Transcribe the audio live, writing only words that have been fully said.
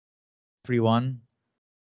everyone.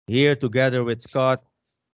 Here together with Scott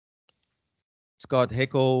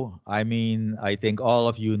Hicko. I mean, I think all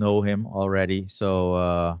of you know him already,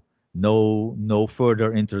 so no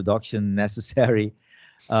further introduction necessary.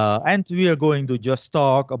 And we are going to just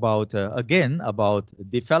talk about again about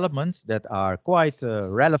developments that are quite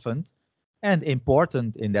relevant and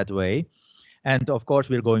important in that way. And of course,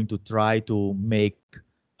 we're going to try to make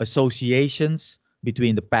associations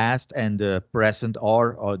between the past and the present,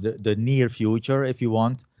 or the near future, if you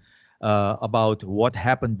want, about what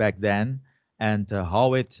happened back then, and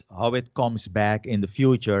how it comes back in the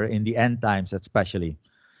future, in the end times especially.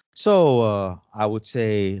 So I would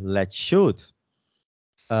say let's shoot.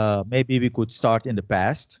 Maybe we could start in the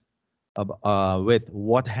past, with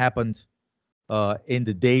what happened in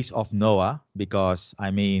the days of Noah, because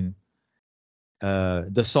I mean,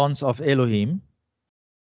 the sons of Elohim,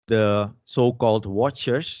 the so-called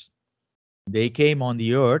watchers, they came on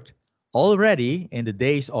the earth already in the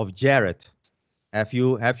days of Jared. Have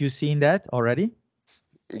you seen that already?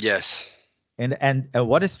 Yes. And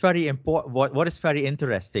what is very important, what is very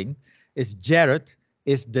interesting, is Jared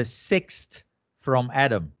is the sixth from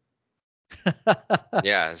Adam.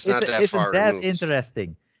 Yeah, it's not that Isn't far that removed.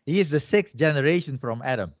 interesting? He is the sixth generation from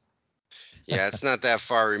Adam. Yeah, it's not that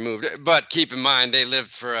far removed. But keep in mind, they lived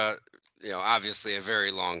for obviously a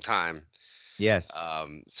very long time. Yes.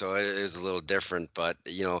 So it is a little different, but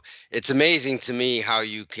it's amazing to me how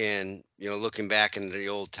you can, looking back into the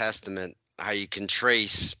Old Testament, how you can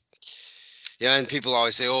trace. Yeah, and people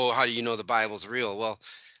always say, "Oh, how do you know the Bible's real?" Well,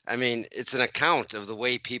 I mean, it's an account of the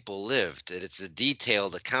way people lived. It's a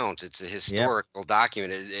detailed account. It's a Yep. historical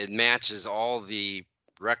document. It matches all the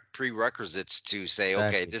prerequisites to say, okay,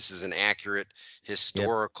 Exactly. this is an accurate Yep.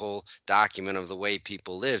 historical document of the way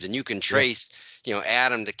people lived. And you can Yep. trace,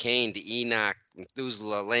 Adam to Cain to Enoch,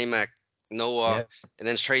 Methuselah, Lamech, Noah, Yep. and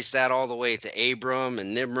then trace that all the way to Abram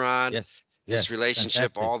and Nimrod, Yes. this Yes.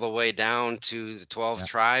 relationship Fantastic. all the way down to the 12 Yeah.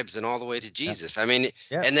 tribes and all the way to Yeah. Jesus. I mean,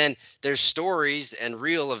 Yeah. and then there's stories and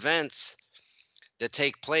real events that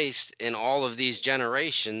take place in all of these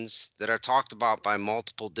generations that are talked about by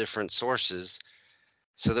multiple different sources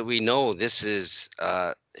so that we know this is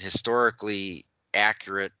a historically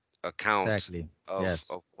accurate account Exactly. of Yes.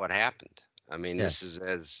 what happened. I mean, this Yes.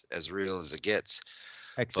 is as real as it gets.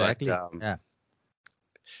 But Exactly. Yeah.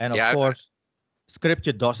 And of yeah, course,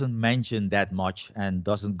 scripture doesn't mention that much and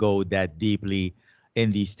doesn't go that deeply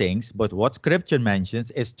in these things. But what scripture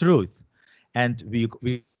mentions is truth. And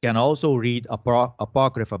we can also read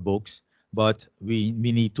apocrypha books, but we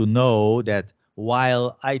need to know that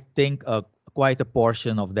while I think quite a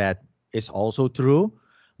portion of that is also true,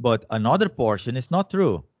 but another portion is not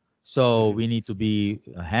true. So mhm. we need to be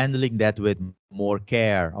handling that with more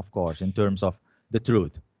care, of course, in terms of the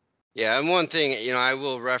truth. Yeah, and one thing, I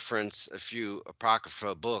will reference a few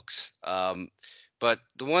apocrypha books, but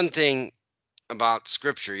the one thing about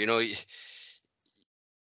scripture,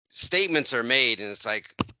 statements are made and it's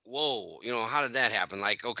like, whoa, how did that happen?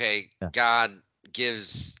 Like, okay, Yeah. God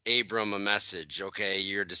gives Abram a message, okay,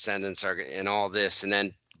 your descendants are and all this, and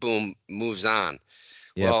then boom, moves on.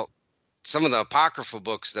 Yep. Well, some of the apocryphal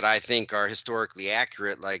books that I think are historically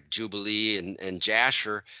accurate, like Jubilee and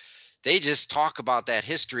Jasher, they just talk about that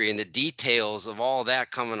history and the details of all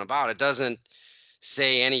that coming about. It doesn't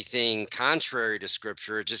say anything contrary to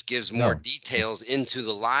scripture. It just gives more No. It's details into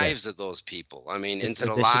the yes. lives of those people. I mean, It's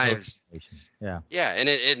into the additional lives. information. Yeah. Yeah, and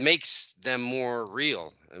it makes them more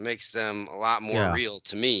real. It makes them a lot more Yeah. real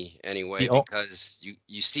to me anyway, The o because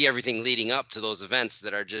you see everything leading up to those events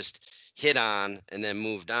that are just hit on and then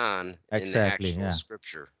moved on in the exactly. actual Yeah.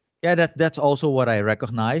 scripture. Yeah, that's also what I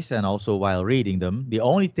recognize, and also while reading them. The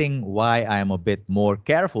only thing why I'm a bit more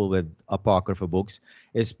careful with apocrypha books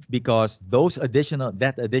is because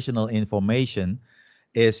that additional information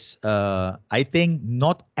is, I think,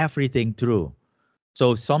 not everything true.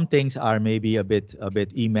 So some things are maybe a bit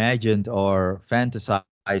imagined or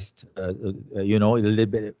fantasized, a little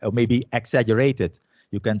bit, or maybe exaggerated.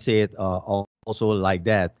 You can say it also like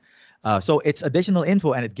that. So it's additional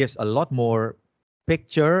info, and it gives a lot more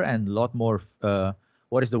picture and a lot more,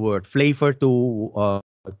 what is the word, flavor to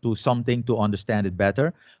something, to understand it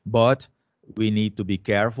better. But we need to be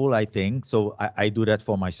careful, I think. So I do that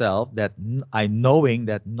for myself, that I knowing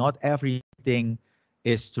that not everything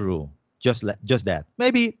is true, just that.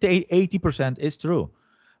 Maybe 80% is true,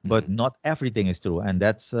 but Hmm. not everything is true, and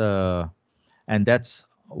that's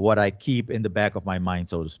what I keep in the back of my mind,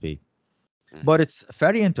 so to speak. Hmm. But it's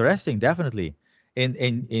very interesting, definitely. In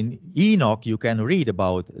Enoch, you can read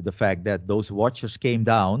about the fact that those watchers came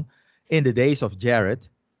down in the days of Jared,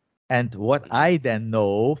 And what Mhm. I then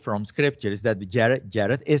know from scripture is that the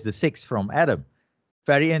Jared is the sixth from Adam.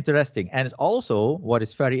 Very interesting. And it's also, what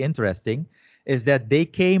is very interesting is that they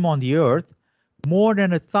came on the earth more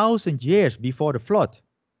than 1,000 years before the flood,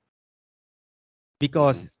 Mhm.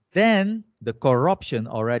 because then the corruption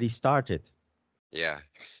already started. Yeah,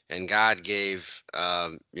 and God gave a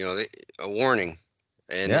warning,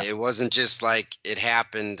 and Yeah, it wasn't just like it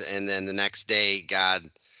happened and then the next day God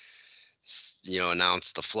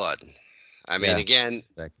announced the flood. I mean, yeah, again,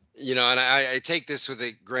 exactly. and I take this with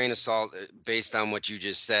a grain of salt based on what you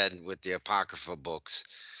just said with the apocrypha books.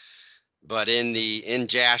 But in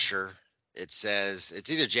Jasher, it says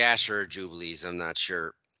it's either Jasher or Jubilees. I'm not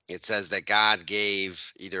sure. It says that God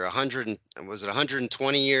gave either 100 was it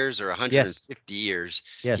 120 years or Yes, 150 years.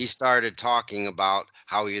 He yes, started talking about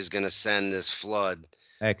how he was going to send this flood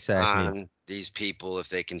exactly. on these people if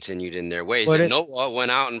they continued in their ways. But And it, Noah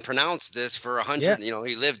went out and pronounced this for a yeah, hundred.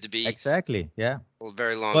 He lived to be exactly. Yeah. a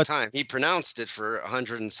very long But time. He pronounced it for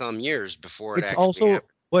 100 and some years before it it's actually also,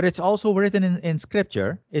 happened. but it's also written in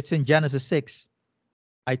scripture. It's in Genesis 6.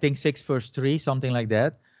 I think 6 verse 3, something like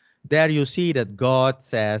that. There you see that God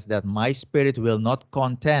says that my spirit will not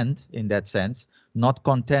content, in that sense, not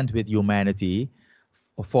content with humanity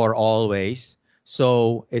for always.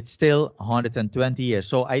 So it's still 120 years.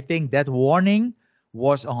 So I think that warning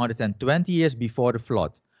was 120 years before the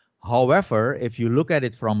flood. However, if you look at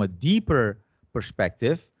it from a deeper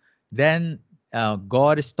perspective, then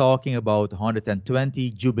God is talking about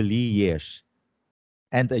 120 Jubilee years.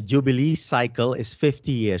 And a Jubilee cycle is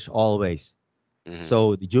 50 years always. Hmm.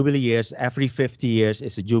 So the Jubilee years, every 50 years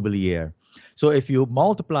is a Jubilee year. So if you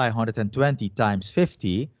multiply 120 times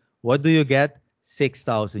 50, what do you get?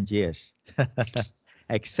 6,000 years.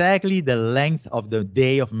 Exactly the length of the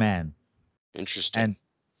day of man. Interesting.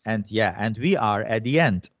 And and we are at the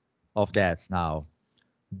end of that now.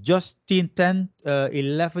 Just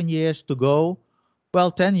 11 years to go.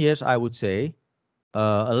 Well, 10 years, I would say,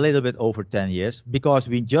 a little bit over 10 years, because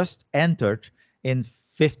we just entered in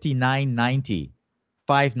 5990,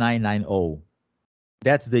 5990.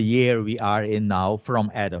 That's the year we are in now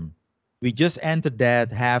from Adam. We just entered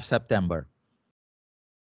that half September.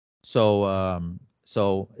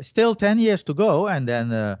 So still 10 years to go, and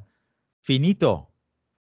then finito.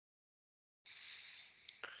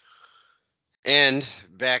 And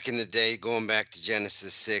back in the day, going back to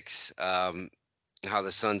Genesis 6, how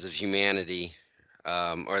the sons of humanity,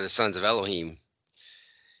 or the sons of Elohim,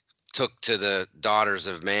 took to the daughters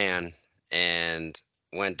of man and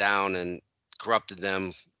went down and corrupted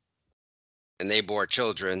them, and they bore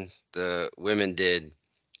children. The women did,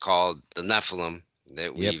 called the Nephilim,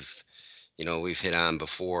 that Yep. we've hit on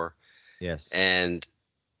before. Yes. And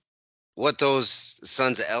what those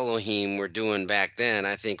sons of Elohim were doing back then,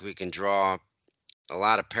 I think we can draw a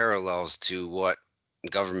lot of parallels to what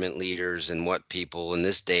government leaders and what people in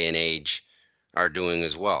this day and age are doing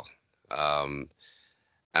as well. Um,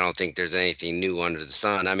 I don't think there's anything new under the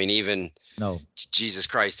sun. I mean, even No. Jesus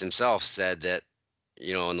Christ himself said that,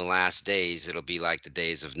 in the last days, it'll be like the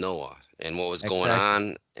days of Noah. And what was going Exactly.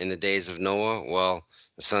 on in the days of Noah? Well,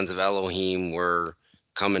 the sons of Elohim were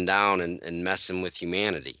coming down and messing with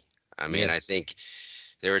humanity. I mean, I Yes. think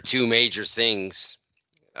there are two major things,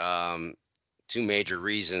 um, two major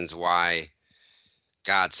reasons why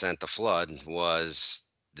God sent the flood was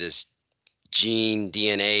this gene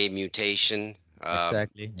DNA mutation.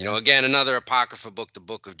 Exactly. Yeah. Again, another apocrypha book, the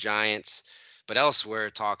Book of Giants, but elsewhere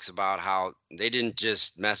it talks about how they didn't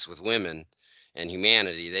just mess with women and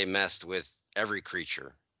humanity; they messed with every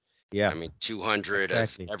creature. I Yeah. mean, 200 of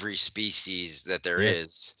Exactly. every species that there Yes.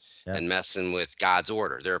 is, Yeah. and messing with God's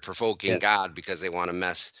order. They're provoking Yeah. God because they want to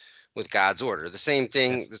mess with God's order. The same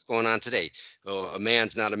thing Yes. that's going on today. Oh, a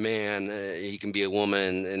man's not a man; he can be a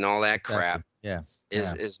woman, and all that crap Exactly. Yeah.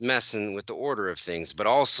 is Yeah. is messing with the order of things. But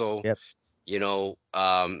also, Yep.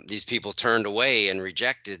 these people turned away and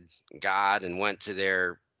rejected God and went to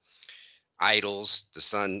their idols, the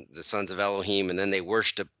sons of Elohim, and then they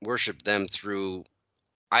worshiped them through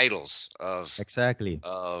idols Exactly.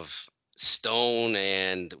 of stone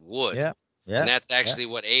and wood. Yeah. And Yeah. that's Yeah. actually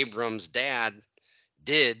what Abram's dad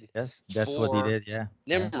did Yes. That's what he for did. Yeah.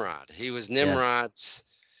 Yeah. Nimrod. He was Yeah. Nimrod's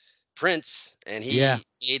prince, and Yeah.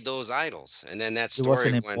 he made those idols. And then that He was story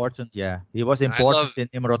an went. important. Yeah. He was I important love, in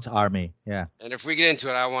Nimrod's army. Yeah. and if we get into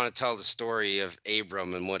it, I want to tell the story of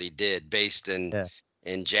Abram and what he did, based Yeah.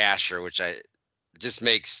 in Jasher, which I just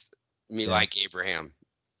makes me Yeah. like Abraham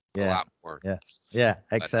a Yeah. lot more. Yeah. Yeah.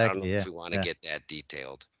 But I don't know Exactly. if Yeah. we want to Yeah. get that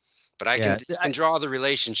detailed. But I can Yeah. you can draw the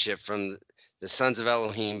relationship from the sons of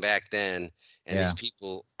Elohim back then, and these Yeah.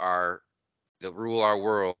 people are that rule our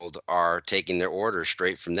world are taking their orders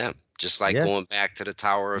straight from them, just like going Yes. back to the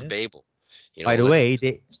Tower of Yes. Babel. You By know, the let's. way,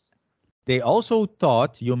 they also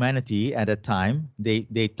taught humanity at that time.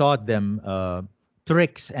 They taught them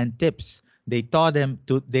tricks and tips. They taught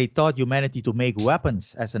humanity to make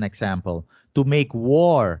weapons, as an example, to make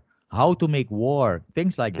war, how to make war,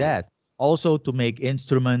 things like Mhm. that. Also to make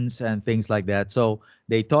instruments and things like that. So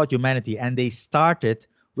they taught humanity, and they started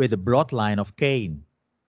with the bloodline of Cain.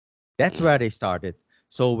 That's where Mhm. they started.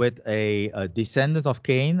 So with a descendant of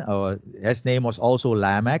Cain, his name was also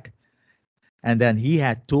Lamech, and then he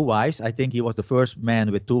had two wives. I think he was the first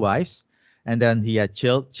man with two wives, and then he had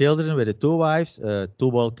children with the two wives,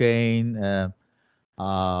 Tubal Cain,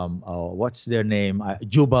 what's their name?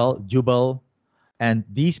 Jubal, and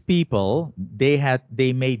these people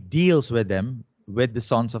they made deals with them, with the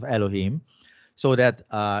sons of Elohim, so that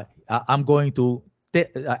I'm going to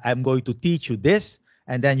I'm going to teach you this,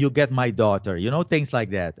 and then you get my daughter, things like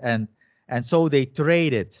that, and so they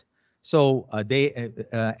traded. So they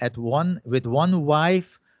at one with one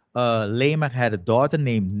wife, Lamech had a daughter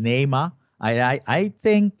named Nema. I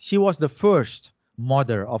think she was the first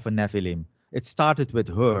mother of a Nephilim. It started with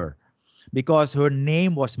her because her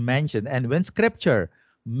name was mentioned, and when Scripture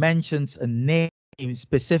mentions a name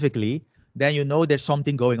specifically, then you know there's something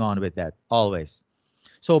going on with that always.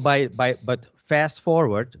 So but fast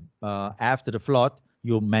forward, after the flood,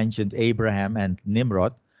 you mentioned Abraham and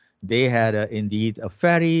Nimrod. They had indeed a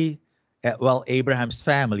very well, Abraham's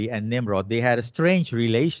family and Nimrod, they had a strange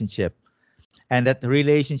relationship, and that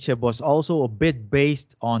relationship was also a bit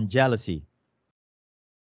based on jealousy.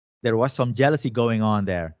 There was some jealousy going on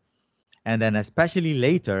there, and then especially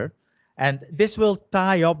later, and this will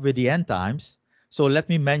tie up with the end times. So let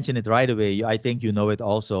me mention it right away. I think you know it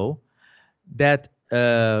also, that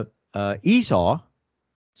Esau,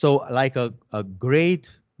 so like a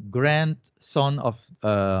great grandson of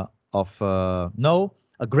no,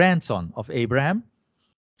 a grandson of Abraham,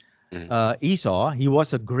 Mhm. Esau, he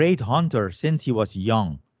was a great hunter since he was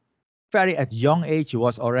young. Very at young age, he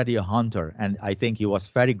was already a hunter, and I think he was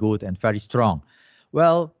very good and very strong.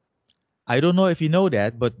 Well, I don't know if you know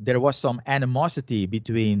that, but there was some animosity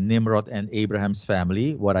between Nimrod and Abraham's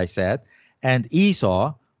family, what I said, and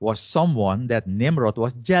Esau was someone that Nimrod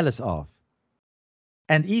was jealous of.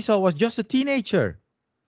 And Esau was just a teenager,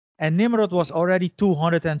 and Nimrod was already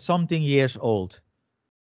 200 and something years old.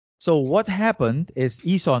 So what happened is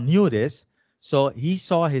Esau knew this, so he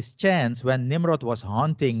saw his chance when Nimrod was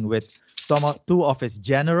hunting with two of his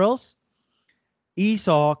generals.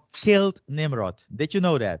 Esau killed Nimrod. Did you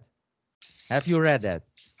know that? Have you read that?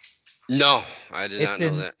 No, I did not It's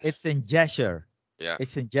know in that. it's in Jasher. Yeah,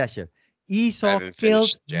 It's in Jasher. I Esau haven't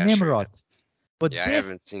killed finished Jasher Nimrod. yet. But Yeah, I haven't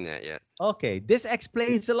this, seen that yet. okay, this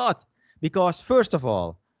explains a lot because first of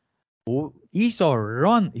all, Esau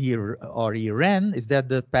run he ran, is that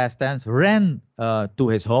the past tense, ran to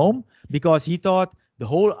his home because he thought the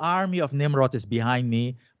whole army of Nimrod is behind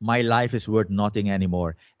me, my life is worth nothing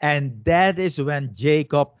anymore. And that is when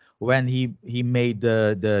Jacob, when he made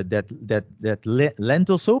that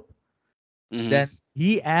lentil soup, Hmm. then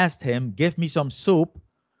he asked him, give me some soup.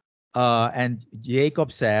 And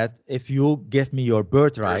Jacob said, if you give me your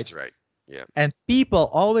birthright. Birthright. Yeah. And people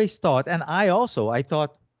always thought, and I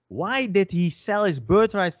thought, why did he sell his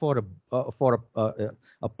birthright for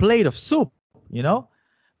a plate of soup?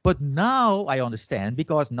 But now I understand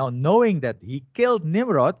because now knowing that he killed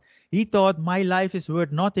Nimrod, he thought my life is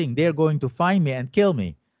worth nothing. They're going to find me and kill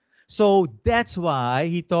me. So that's why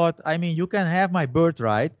he thought, I mean, you can have my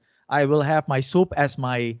birthright. I will have my soup as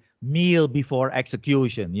my meal before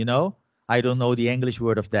execution. I don't know the English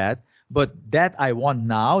word of that, but that I want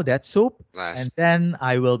now, that soup, and Last. then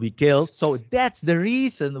I will be killed. So that's the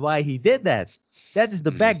reason why he did that. That is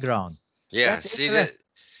the Mhm. background. Yeah. That's See that. interesting.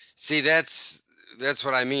 See, that's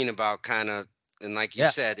what I mean about kind of, and like you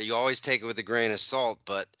Yeah, said, you always take it with a grain of salt.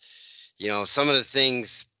 But some of the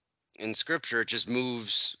things in Scripture, it just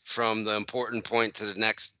moves from the important point to the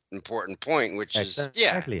next important point, which is,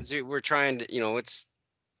 yeah, exactly. we're trying to, it's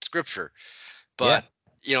Scripture. Yeah, But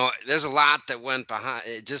there's a lot that went behind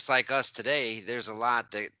it, just like us today. There's a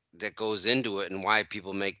lot that goes into it, and why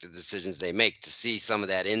people make the decisions they make. To see some of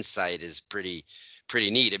that insight is pretty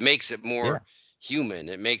neat. It makes it yeah. more human.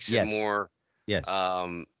 It makes it Yes, more yes.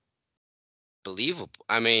 um believable.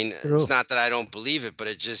 I mean, it's True. not that I don't believe it, but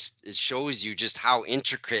it shows you just how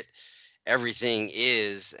intricate everything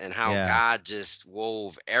is, and how Yeah, God just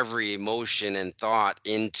wove every emotion and thought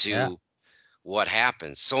yeah, into what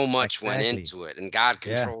happens. So much went exactly. into it, and God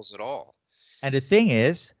Yeah. controls it all. And the thing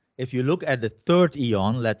is, if you look at the third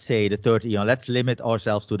eon, let's say the third eon, let's limit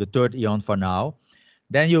ourselves to the third eon for now.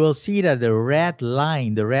 then you will see that the red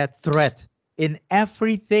line, the red thread in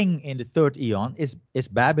everything in the third eon is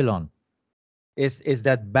Babylon. Is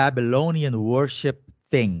that Babylonian worship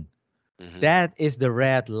thing. Hmm. That is the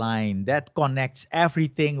red line that connects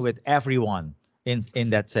everything with everyone in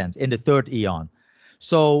that sense, in the third eon.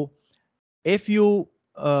 So if you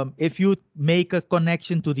make a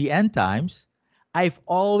connection to the end times, I've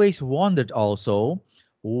always wondered also,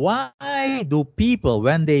 why do people,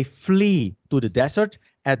 when they flee to the desert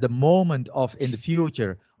at the moment of in the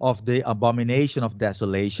future of the abomination of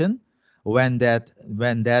desolation, when that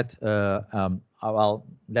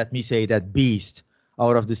let me say that beast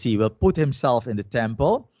out of the sea will put himself in the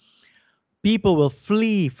temple, people will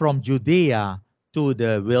flee from Judea to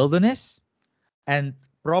the wilderness, and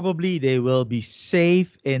probably they will be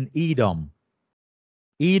safe in Edom.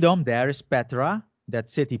 Edom, there is Petra, that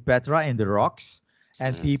city Petra in the rocks.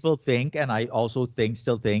 And Hmm. people think, and I also think,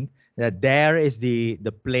 still think, that there is the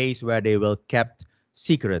place where they will kept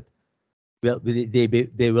secret. Well,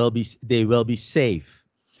 they will be safe.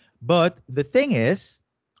 But the thing is,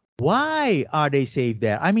 why are they safe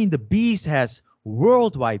there? I mean, the beast has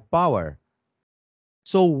worldwide power.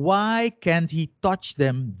 So why can't he touch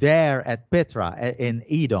them there at Petra in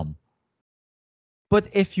Edom? But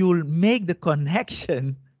if you make the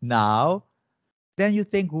connection now, then you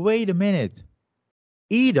think, wait a minute.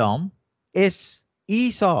 Edom is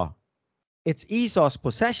Esau. It's Esau's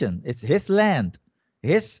possession. It's his land,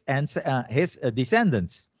 his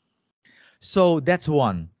descendants. So that's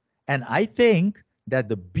one. And I think that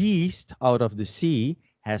the beast out of the sea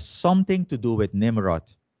has something to do with Nimrod.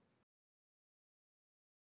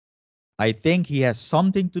 I think he has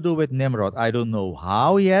something to do with Nimrod. I don't know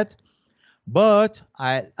how yet, but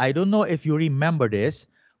I don't know if you remember this,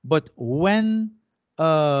 but when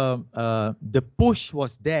the push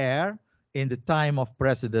was there in the time of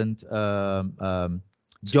President To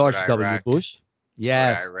go to George W. Iraq. Bush, To go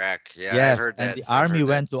to yes, Iraq. Yeah, I've yes, heard and that. the I've army heard that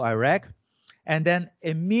went to too. Iraq, and then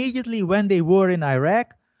immediately when they were in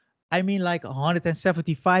Iraq, I mean, like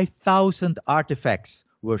 175,000 artifacts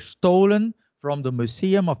were stolen from the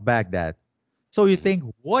Museum of Baghdad. So you Hmm. think,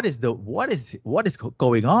 what is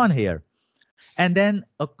going on here? And then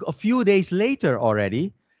a few days later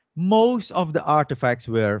already, most of the artifacts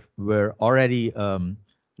were already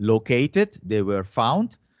located. They were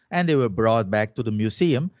found and they were brought back to the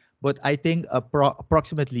museum. But I think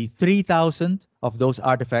approximately 3,000 of those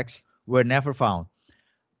artifacts were never found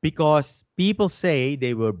because people say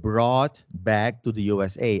they were brought back to the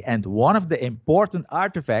USA. And one of the important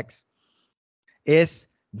artifacts is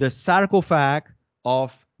the sarcophag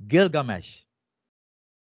of Gilgamesh.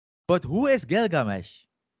 But who is Gilgamesh?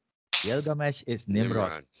 Gilgamesh is Nimrod.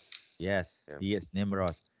 Nimrod. Yes, Yeah. he is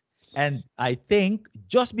Nimrod. And I think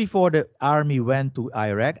just before the army went to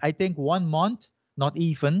Iraq, I think 1 month, not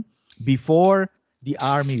even, before the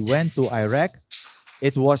army went to Iraq,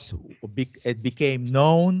 it became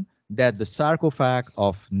known that the sarcophag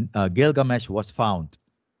of Gilgamesh was found.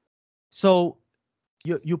 So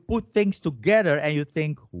you put things together and you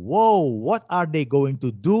think, whoa, what are they going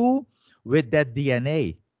to do with that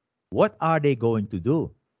DNA? What are they going to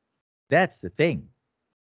do? That's the thing.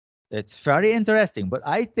 It's very interesting, but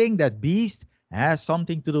I think that beast has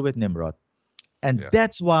something to do with Nimrod. And Yeah.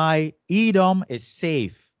 that's why Edom is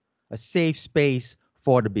safe, a safe space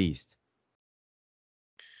for the beast.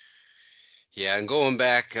 Yeah, and going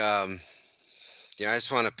back, I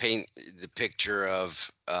just want to paint the picture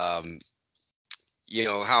of, how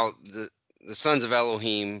the sons of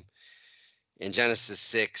Elohim in Genesis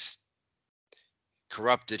 6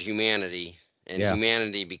 corrupted humanity, and Yeah,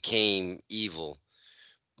 humanity became evil.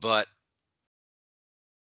 But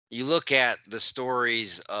you look at the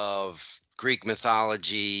stories of Greek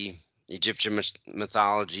mythology, Egyptian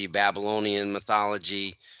mythology, Babylonian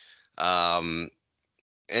mythology, um,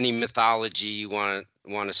 any mythology you want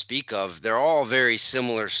to speak of, they're all very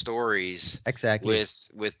similar stories exactly.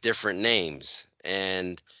 with different names,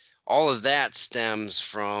 and all of that stems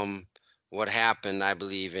from what happened, I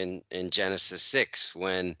believe, in Genesis 6,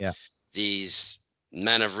 when Yeah, these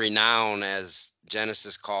men of renown, as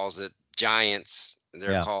Genesis calls it, giants,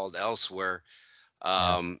 they're yeah, called elsewhere,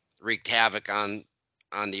 yeah, wreaked havoc on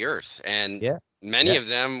the earth, and yeah, many yeah, of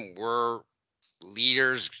them were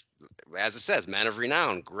leaders, as it says, men of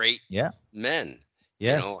renown, great yeah, men,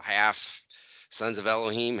 yes, half sons of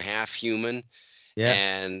Elohim, half human, yeah,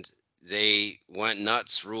 and they went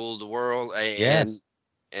nuts, ruled the world, yes.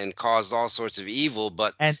 and caused all sorts of evil.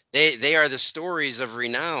 But And they are the stories of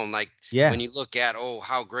renown. Like yeah, when you look at, oh,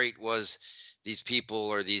 how great was these people,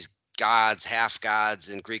 or these gods, half gods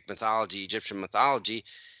in Greek mythology, Egyptian mythology,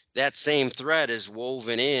 that same thread is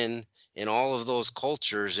woven in all of those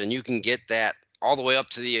cultures, and you can get that all the way up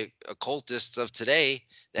to the occultists of today.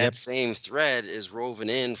 That Yep. same thread is woven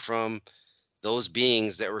in from those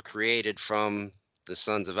beings that were created from the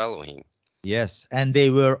sons of Elohim. Yes. And they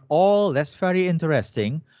were all, that's very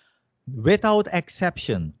interesting, without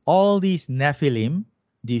exception, all these Nephilim,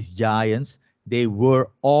 these giants, they were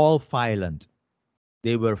all violent.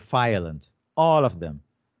 They were violent, all of them.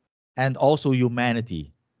 And also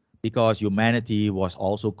humanity, because humanity was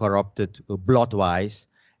also corrupted blood wise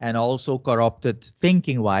and also corrupted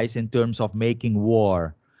thinking wise in terms of making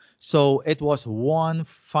war. So it was one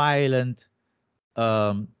violent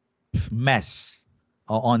um, mess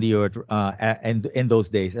on the earth in those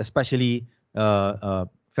days, especially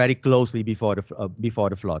very closely before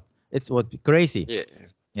the flood. It's what crazy. Yeah.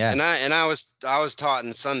 Yeah. And I was taught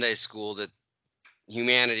in Sunday school that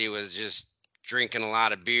humanity was just drinking a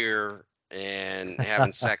lot of beer and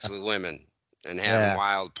having sex with women and having Yeah.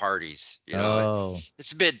 wild parties. Oh,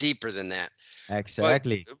 It's a bit deeper than that. But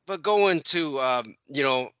exactly. going to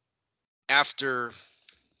after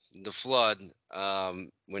the flood,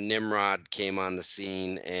 when Nimrod came on the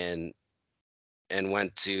scene and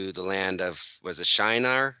went to the land of, was it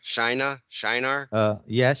Shinar,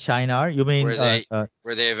 Yeah, Shinar. You mean where they uh,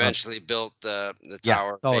 eventually built the yeah,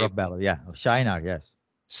 Tower of Tower of Babel. Babel. Yeah, Shinar. Yes.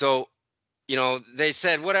 So they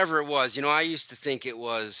said whatever it was. I used to think it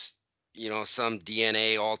was, some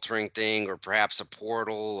DNA altering thing, or perhaps a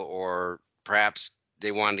portal, or perhaps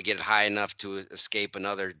they wanted to get it high enough to escape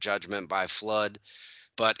another judgment by flood.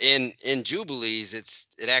 But in Jubilees,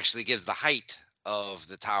 it actually gives the height of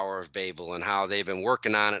the Tower of Babel and how they've been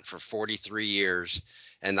working on it for 43 years.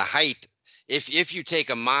 And the height, if you take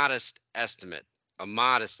a modest estimate,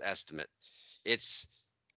 it's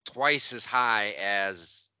twice as high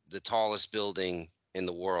as the tallest building in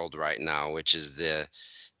the world right now, which is the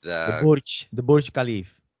The Burj Khalif.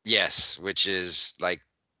 yes, which is like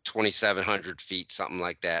 2,700 feet, something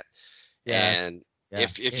like that. Yes. And Yeah.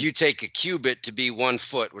 if you take a cubit to be 1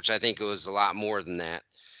 foot, which I think it was a lot more than that,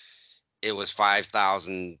 it was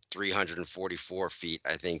 5,344 feet,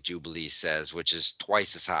 I think Jubilee says, which is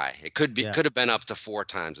twice as high. It Yeah. could have been up to 4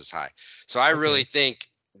 times as high. So I really Okay. think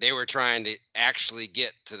they were trying to actually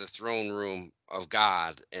get to the throne room of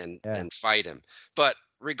God Yeah. and fight him. But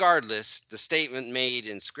regardless, the statement made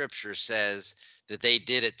in scripture says that they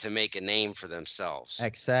did it to make a name for themselves,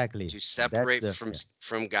 Exactly. to That's separate the yeah.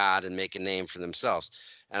 from God and make a name for themselves.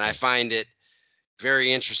 And I Yes. find it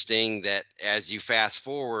very interesting that as you fast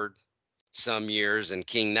forward some years and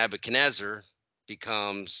King Nebuchadnezzar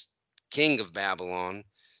becomes king of Babylon,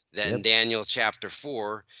 that in Yep. Daniel chapter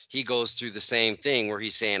 4, he goes through the same thing where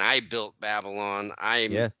he's saying, I built Babylon,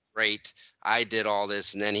 I'm Yes. great, I did all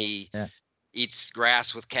this. And then he Yeah. eats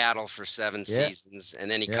grass with cattle for seven Yeah. seasons.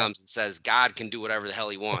 And then he Yeah. comes and says, God can do whatever the hell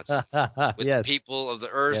he wants with the Yes. people of the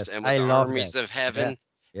earth Yes. and with I the love that. armies of Yeah. heaven.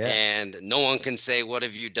 Yeah. And no one can say, what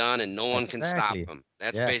have you done? And no one can stop Exactly. him.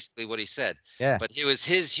 That's Yeah. basically what he said. Yeah. But it was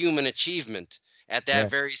his human achievement at that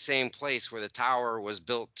Yes. very same place where the tower was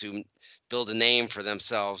built to build a name for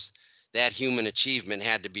themselves. That human achievement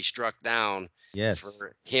had to be struck down Yes.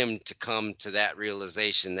 for him to come to that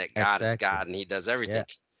realization that God is Exactly. God and he does Yeah. everything.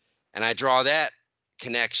 And I draw that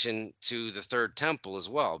connection to the third temple as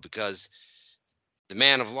well, because the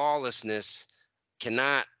man of lawlessness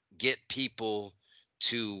cannot get people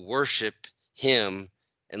to worship him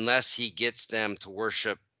unless he gets them to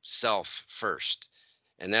worship self first.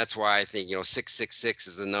 And that's why I think, 666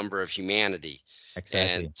 is the number of humanity. And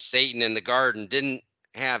Exactly. Satan in the garden didn't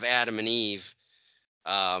have Adam and Eve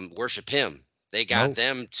worship him. They got No.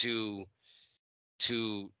 them to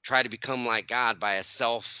try to become like God by a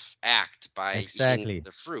self act, by eating Exactly.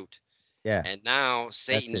 the fruit. Yeah. And now That's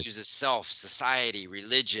Satan it. uses self, society,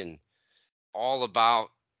 religion, all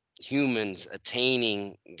about humans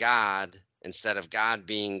attaining God instead of God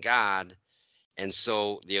being God. And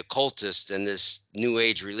so the occultist and this new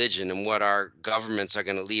age religion and what our governments are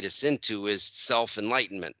going to lead us into is self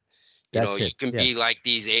enlightenment. That's You it. can Yeah. be like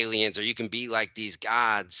these aliens or you can be like these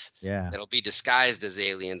gods Yeah. that'll be disguised as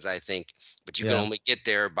aliens, I think. But you can Yeah. only get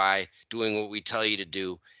there by doing what we tell you to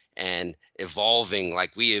do and evolving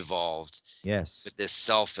like we evolved Yes. with this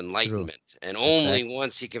self True. enlightenment. And only Exactly.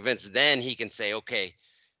 once he convinced, then he can say, okay,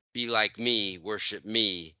 be like me, worship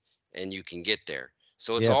me, and you can get there.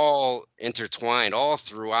 So it's Yep. all intertwined all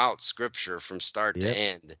throughout scripture from start to Yep.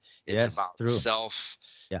 end. It's Yes. about True. self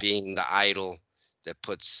Yeah. being the idol that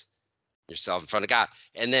puts yourself in front of God.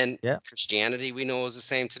 And then Yeah. Christianity, we know, is the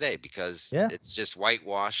same today because Yeah. it's just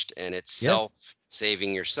whitewashed and it's self Yes.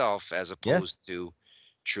 saving yourself as Yes. opposed to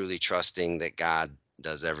truly trusting that God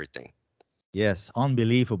does everything. Yes.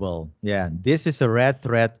 Unbelievable. Yeah. This is a red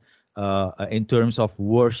thread in terms of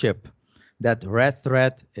worship. That red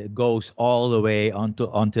thread goes all the way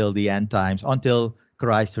until the end times, until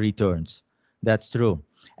Christ returns. That's true.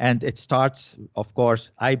 And it starts, of course,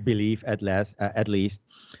 I believe at least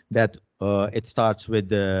that it starts with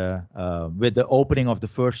the opening of the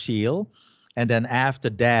first seal, and then after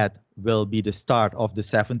that will be the start of the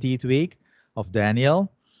 70th week of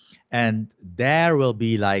Daniel, and there will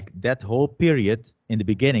be like that whole period in the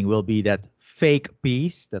beginning will be that fake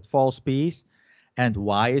peace, that false peace. And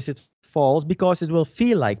why is it false? Because it will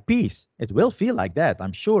feel like peace. It will feel like that.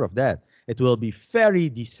 I'm sure of that. It will be very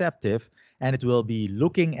deceptive, and it will be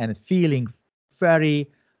looking and feeling very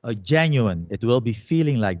genuine. It will be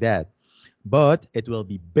feeling like that. But it will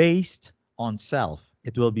be based on self.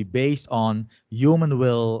 It will be based on human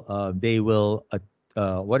will. They will,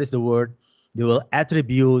 what is the word? They will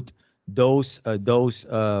attribute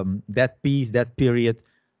that peace, that period,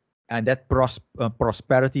 and that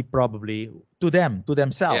prosperity probably to Yeah,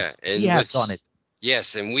 themselves. He and has with done it.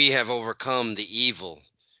 yes, and we have overcome the evil,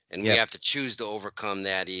 and we Yep. have to choose to overcome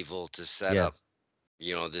that evil to set up, Yes.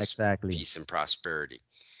 this Exactly. peace and prosperity.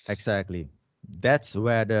 Exactly. That's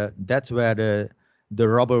where the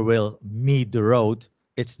rubber will meet the road.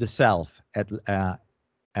 It's the self.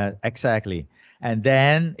 Exactly. And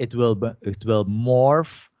then it will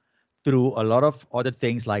morph through a lot of other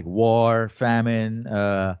things like war, famine,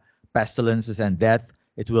 pestilences, and death.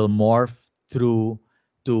 It will morph through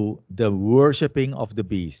to the worshiping of the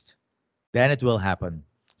beast. Then it will happen.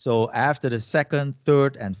 So after the second,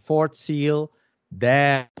 third, and fourth seal,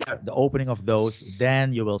 there the opening of those,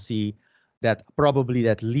 then you will see that probably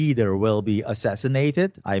that leader will be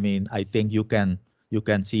assassinated. I mean, I think you can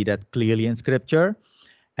see that clearly in scripture.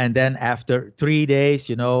 And then after 3 days,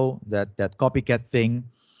 that copycat thing,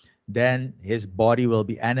 then his body will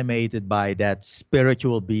be animated by that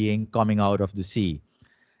spiritual being coming out of the sea.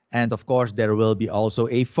 And of course, there will be also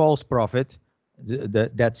a false prophet,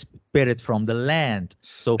 that spirit from the land,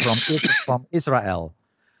 so from Israel.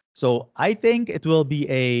 So I think it will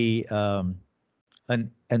be an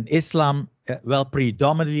Islam, well,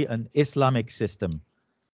 predominantly an Islamic system,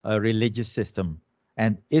 a religious system,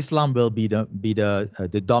 and Islam will be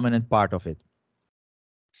the dominant part of it.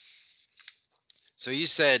 So you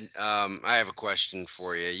said, I have a question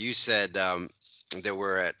for you. You said that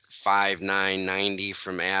we're at 5990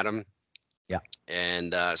 from Adam, Yeah.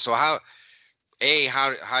 and so how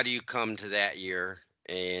do you come to that year,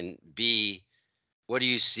 and B, what do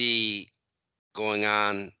you see going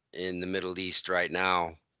on in the Middle East right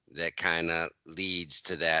now that kind of leads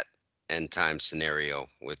to that end time scenario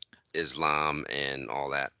with Islam and all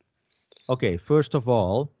that? Okay. First of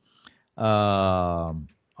all, um,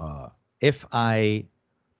 if I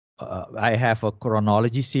have a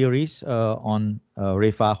chronology series on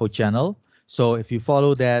RevaGo Channel. So if you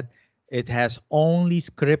follow that, it has only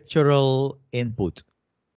scriptural input,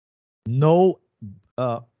 no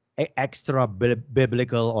uh, extra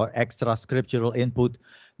biblical or extra scriptural input.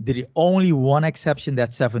 The only one exception,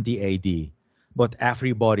 that's 70 AD, but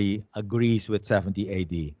everybody agrees with 70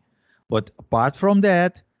 AD. But apart from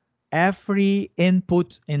that, every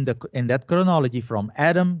input in that chronology from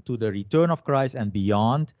Adam to the return of Christ and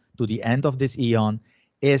beyond to the end of this eon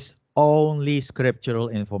is only scriptural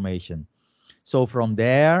information. So from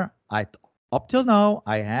there, up till now,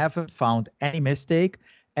 I haven't found any mistake,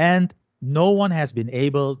 and no one has been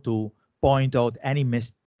able to point out any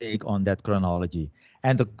mistake on that chronology.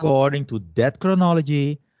 And according to that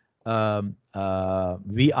chronology,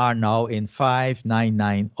 we are now in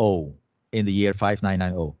 5990, in the year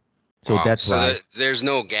 5990. So Wow. that's So right. there's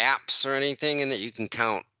no gaps or anything in that you can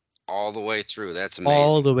count all the way through. That's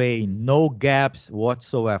All amazing. the way, no gaps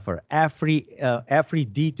whatsoever. Every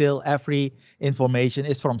detail, every information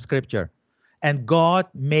is from scripture, and God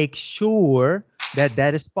makes sure that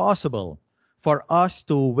that is possible for us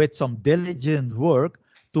to, with some diligent work,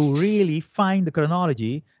 to really find the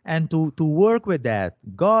chronology and to work with that.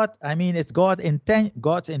 God, I mean, it's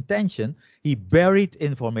God's intention. He buried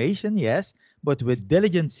information, yes, but with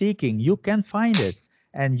diligent seeking, you can find it,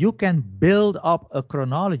 and you can build up a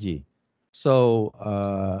chronology. So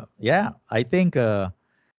yeah, I think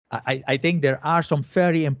there are some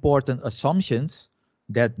very important assumptions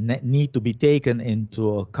that need to be taken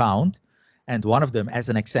into account, and one of them, as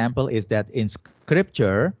an example, is that in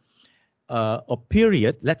Scripture, a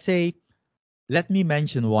period. Let's say, let me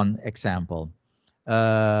mention one example.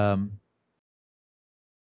 Um,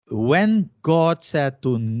 when God said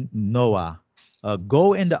to Noah,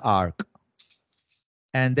 "Go in the ark,"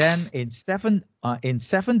 and then in 7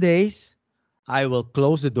 days, I will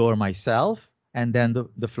close the door myself, and then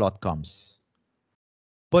the flood comes.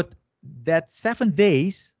 But that 7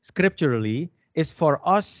 days scripturally is for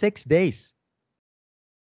us 6 days,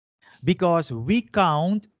 because we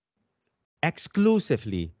count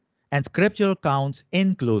exclusively and scripture counts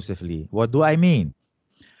inclusively. What do I mean?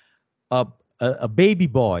 A baby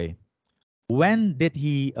boy, when did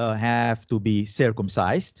he have to be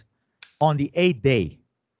circumcised? On the 8th day.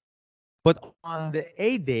 But on the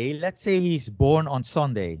 8th day, let's say he's born on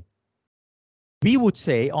Sunday. We would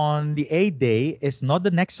say on the 8th day is not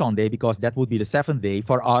the next Sunday, because that would be the 7th day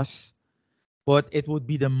for us, but it would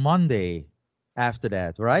be the Monday after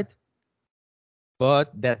that, right?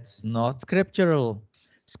 But that's not scriptural.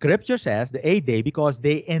 Scripture says the 8th day because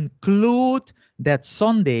they include that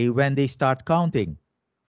Sunday when they start counting.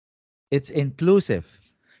 It's inclusive.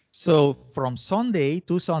 So from Sunday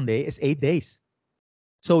to Sunday is 8 days.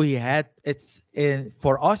 So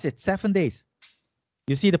for us, it's 7 days.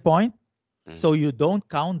 You see the point? So you don't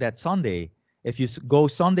count that Sunday. If you go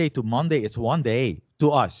Sunday to Monday, it's 1 day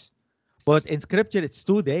to us. But in scripture, it's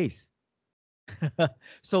 2 days.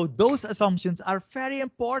 So those assumptions are very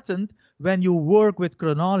important when you work with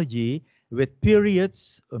chronology, with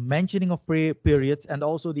periods, mentioning of periods, and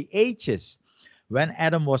also the ages. When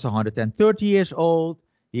Adam was 130 years old,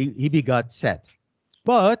 he begot Seth.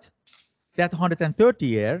 But that 130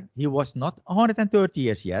 year, he was not 130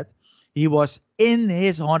 years yet. He was in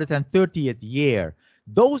his 130th year.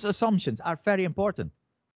 Those assumptions are very important.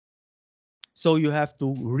 So you have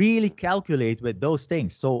to really calculate with those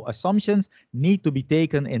things. So assumptions need to be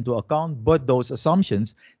taken into account, but those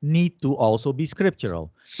assumptions need to also be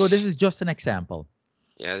scriptural. So this is just an example.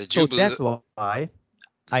 Yeah, the So Jubilee. that's why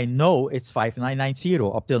I know it's 5990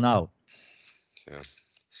 up till now. Yeah.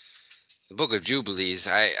 The Book of Jubilees,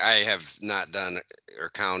 I have not done or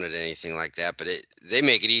counted anything like that, but they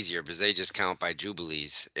make it easier because they just count by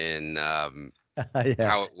Jubilees and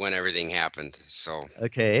Yeah. when everything happened. So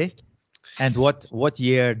Okay. And what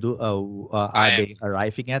year I are they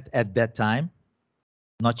arriving at that time?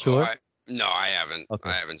 Not oh, sure. no, I haven't. I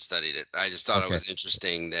Okay. haven't studied it. I just thought it Okay. was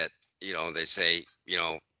interesting that they say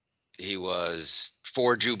he was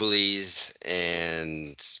 4 Jubilees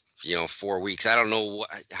and 4 weeks. I don't know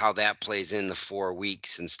how that plays in the 4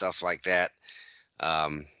 weeks and stuff like that.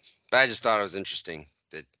 But I just thought it was interesting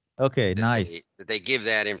that Okay. that they Nice. that they give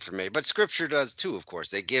that information. But Scripture does too, of course.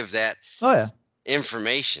 They give that Oh yeah.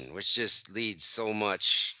 information, which just leads so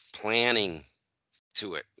much planning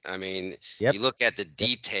to it. I mean, Yep. you look at the Yep.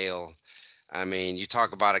 detail. I mean, you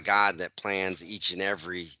talk about a God that plans each and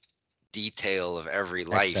every detail of every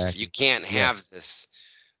life. You Exactly. can't have Yes. this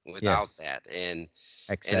without Yes. that. And it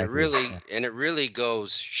Exactly. really Yeah. and it really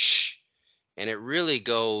goes shh. And it really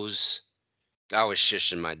goes. I was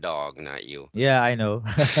shushing my dog, not you. Yeah, I know.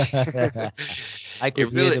 I it could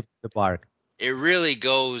hear really the bark. it really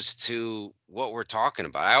goes to what we're talking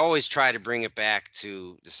about. I always try to bring it back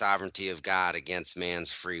to the sovereignty of God against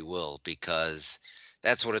man's free will, because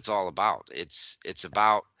that's what it's all about. It's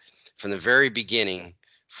about, from the very beginning,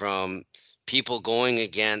 from people going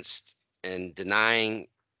against and denying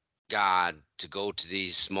God to go to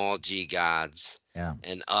these small g gods, Yeah.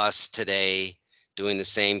 and us today doing the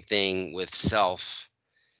same thing with self,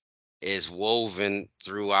 is woven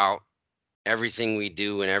throughout everything we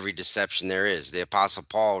do and every deception there is. The Apostle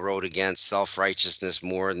Paul wrote against self righteousness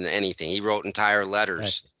more than anything. He wrote entire letters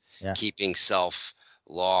Exactly. Yeah. keeping self,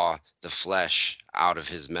 law, the flesh out of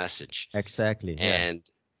his message. Exactly. Yeah. And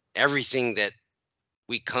everything that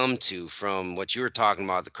we come to, from what you were talking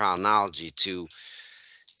about, the chronology, to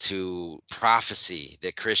prophecy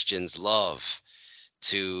that Christians love,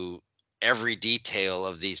 to every detail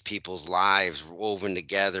of these people's lives woven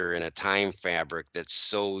together in a time fabric that's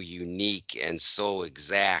so unique and so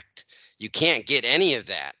exact. You can't get any of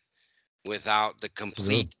that without the True.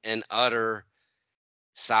 complete and utter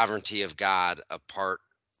sovereignty of God, apart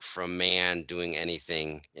from man doing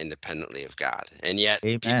anything independently of God. And yet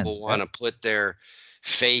Amen. people want Yep. to put their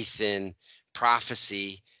faith in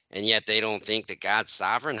prophecy, and yet they don't think that God's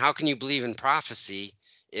sovereign. How can you believe in prophecy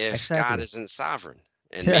if God Exactly. isn't sovereign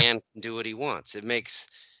and Yeah. man can do what he wants? It makes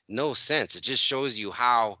no sense. It just shows you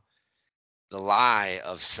how the lie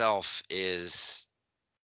of self is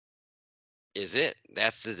it.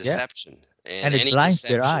 That's the Yeah. deception. And And it any blinds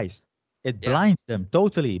their deception, eyes. It yeah. blinds them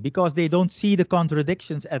totally because they don't see the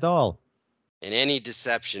contradictions at all. And any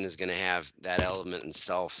deception is going to have that element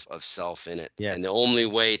of self in it. And the Yes. only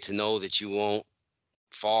way to know that you won't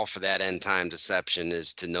fall for that end time deception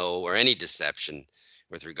is to know, or any deception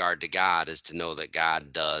with regard to God, is to know that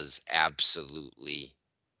God does absolutely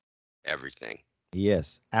everything.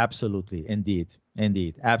 Yes. Absolutely. Indeed.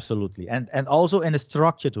 Indeed. Absolutely. And also in a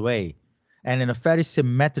structured way and in a very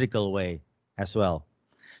symmetrical way as well.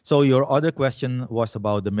 So your other question was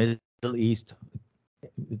about the Middle East.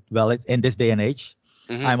 Well, it's in this day and age,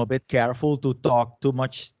 I'm Hmm. a bit careful to talk too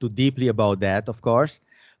deeply about that, of course.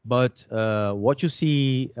 But what you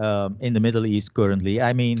see in the Middle East currently,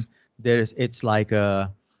 I mean, it's like I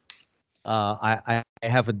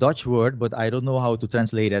have a Dutch word, but I don't know how to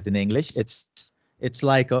translate that in English. It's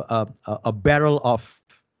like a barrel of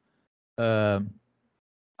um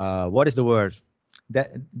what is the word?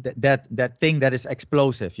 That thing that is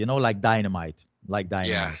explosive, like dynamite, like Yeah,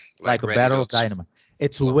 dynamite, like like a ready to barrel of dynamite.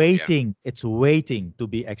 explode. Yeah. It's waiting to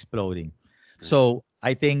be exploding. Hmm. So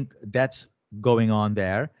I think that's going on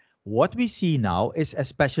there. What we see now is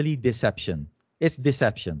especially deception. It's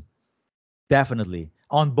deception, definitely,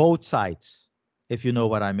 on both sides, if you know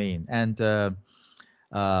what I mean. And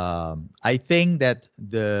I think that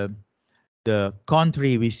the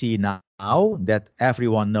country we see now that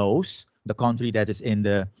everyone knows, the country that is in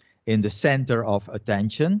the center of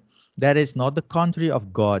attention, that is not the country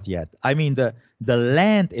of God yet. I mean, the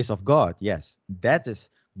land is of God, yes, that is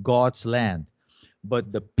God's land,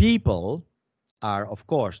 but the people are, of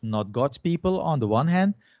course, not God's people on the one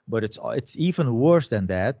hand, but it's even worse than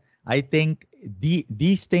that. I think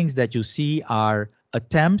these things that you see are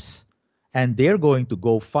attempts, and they're going to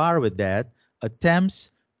go far with that,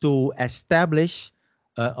 attempts to establish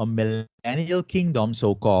a millennial kingdom,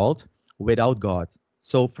 so called, without God.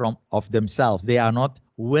 So from of themselves, they are not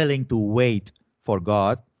willing to wait for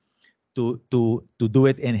God to do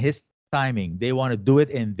it in His timing. They want to do it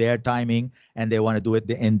in their timing, and they want to do it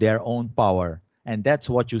in their own power. And that's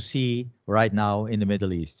what you see right now in the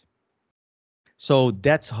Middle East. So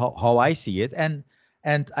that's how I see it. And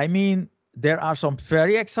I mean, there are some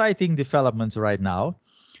very exciting developments right now,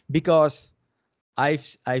 because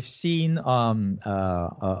I've seen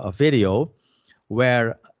a video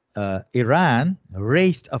where Iran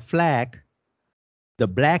raised a flag, the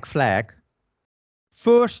black flag,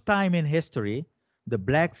 first time in history, the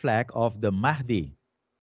black flag of the Mahdi,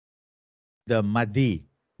 the Mahdi.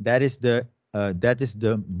 That is the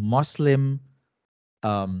Muslim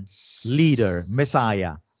um, leader,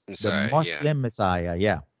 Messiah, the Messiah. Yeah. Muslim Messiah.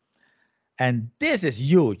 Yeah, and this is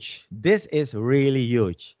huge. This is really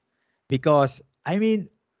huge, because I mean,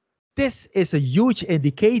 this is a huge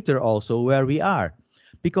indicator also where we are,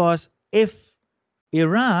 because if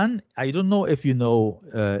Iran, I don't know if you know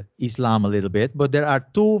Islam a little bit, but there are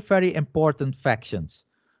two very important factions.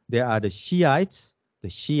 There are the Shiites, the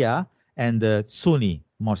Shia, and the Sunni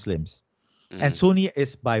Muslims. And Hmm. Sunni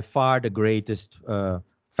is by far the greatest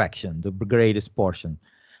faction, the greatest portion.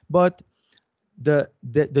 But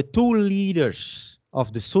the two leaders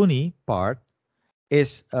of the Sunni part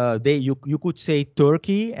is you could say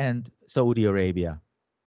Turkey and Saudi Arabia.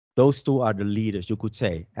 Those two are the leaders, you could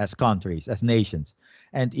say, as countries, as nations.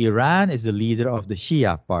 And Iran is the leader of the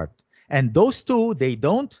Shia part. And those two, they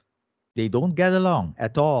don't get along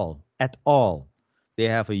at all, at all. They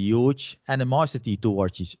have a huge animosity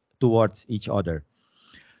towards each other.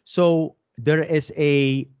 So there is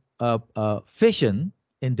a vision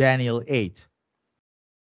in Daniel 8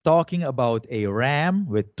 talking about a ram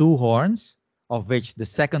with two horns, of which the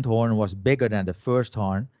second horn was bigger than the first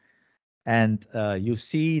horn. And you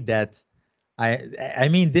see that, I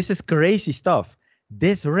mean, this is crazy stuff.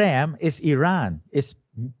 This ram is Iran, is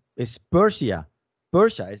Persia.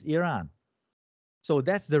 Persia is Iran. So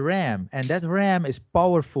that's the ram, and that ram is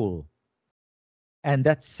powerful. And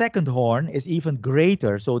that second horn is even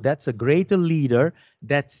greater. So that's a greater leader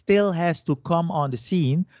that still has to come on the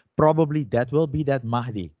scene. Probably that will be that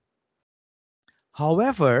Mahdi.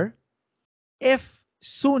 However, if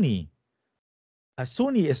a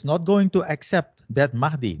Sunni is not going to accept that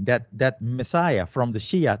Mahdi, that Messiah from the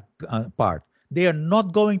Shia part. They are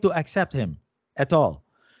not going to accept him at all.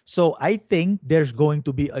 So I think there's going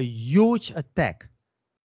to be a huge attack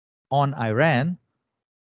on Iran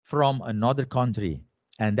from another country.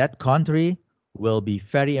 And that country will be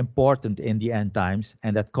very important in the end times.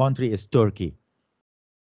 And that country is Turkey.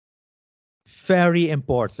 Very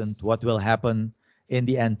important what will happen in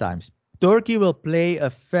the end times. Turkey will play a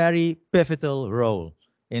very pivotal role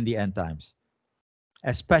in the end times,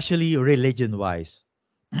 especially religion wise.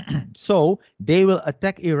 So they will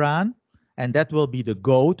attack Iran, and that will be the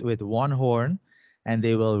goat with one horn, and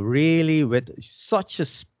they will really, with such a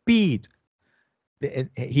speed,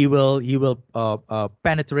 he will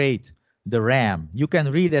penetrate the ram. You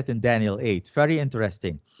can read that in Daniel 8. Very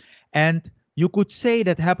interesting. And you could say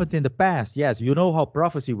that happened in the past. Yes, you know how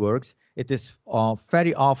prophecy works. It is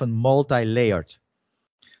very often multi-layered.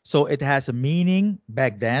 So it has a meaning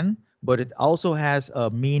back then, but it also has a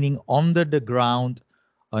meaning under the ground,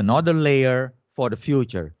 another layer for the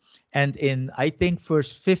future. And in, I think,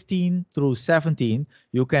 verse 15 through 17,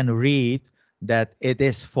 you can read that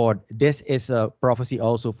this is a prophecy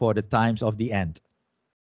also for the times of the end.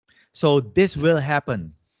 So this will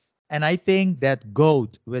happen. And I think that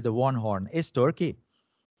goat with the one horn is Turkey.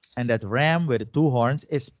 And that ram with the two horns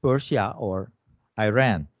is Persia or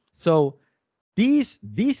Iran. So these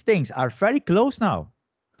things are very close now,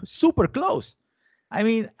 super close. I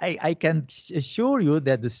mean, I can assure you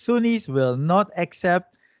that the Sunnis will not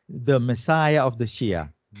accept the Messiah of the Shia.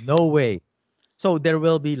 No way. So there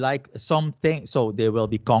will be like something. So they will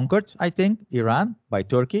be conquered, I think, Iran by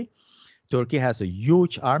Turkey. Turkey has a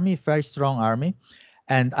huge army, very strong army.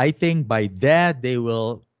 And I think by that they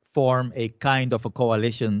will form a kind of a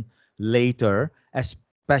coalition later,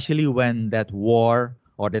 especially when that war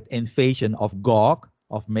or that invasion of Gog,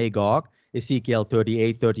 of Magog, Ezekiel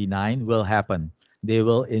 38, 39 will happen. They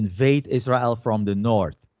will invade Israel from the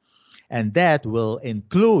north. And that will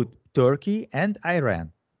include Turkey and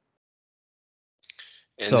Iran.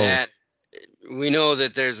 And So, that we know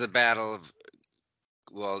that there's a battle of,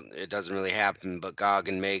 well, it doesn't really happen, but Gog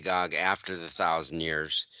and Magog after the 1,000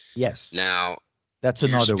 years. yes, Now that's you're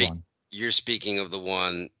another one you're speaking of the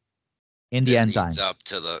one in the that end leads times. up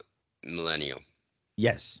to the millennium.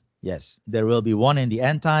 Yes, yes. There will be one in the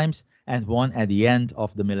end times and one at the end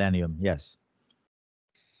of the millennium. Yes.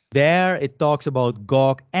 There it talks about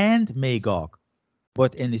Gog and Magog.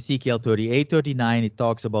 But in Ezekiel 38, 39, it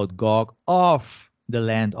talks about Gog of the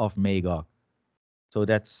land of Magog. So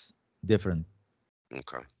that's different.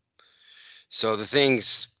 Okay. So the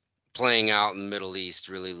things playing out in the Middle East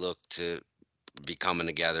really look to be coming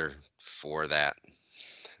together for that.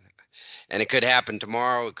 And it could happen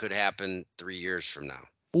tomorrow. It could happen 3 years from now.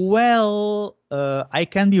 Well, I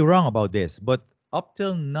can be wrong about this, but up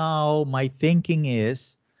till now, my thinking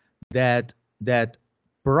is that that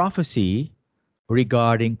prophecy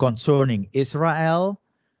regarding concerning Israel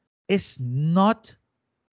is not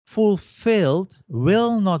fulfilled,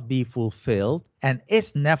 will not be fulfilled, and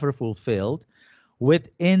is never fulfilled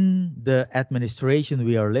within the administration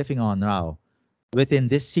we are living on now, within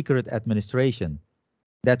this secret administration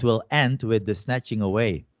that will end with the snatching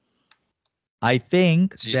away. I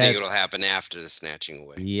think So you think that, it'll happen after the snatching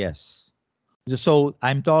away? yes. So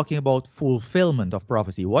I'm talking about fulfillment of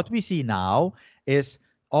prophecy. What we see now is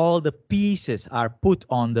all the pieces are put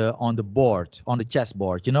on the board, on the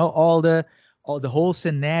chessboard. You know, all the whole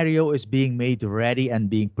scenario is being made ready and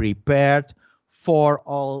being prepared for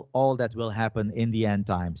all that will happen in the end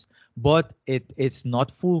times. But it's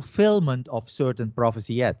not fulfillment of certain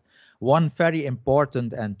prophecy yet. One very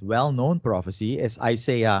important and well-known prophecy is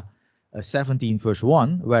Isaiah 17 verse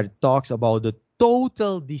 1, where it talks about the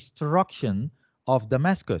total destruction of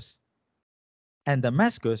Damascus. And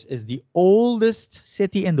Damascus is the oldest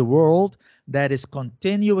city in the world that is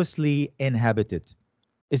continuously inhabited.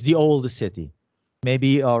 It's the oldest city,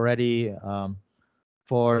 maybe already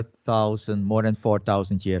 4,000, more than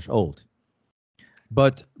 4,000 years old.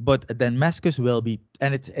 But Damascus will be,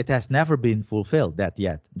 and it has never been fulfilled that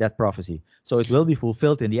yet, that prophecy. So it will be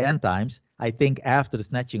fulfilled in the end times, I think after the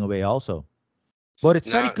snatching away also. But it's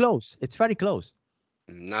very Now, close. It's very close.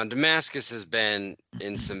 now Damascus has been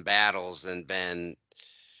in some battles and been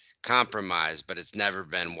compromised, but it's never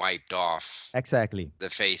been wiped off Exactly. the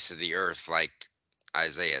face of the earth like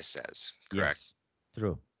Isaiah says. Correct? Yes.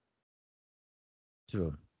 True.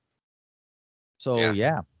 True. So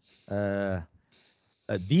Yeah. yeah,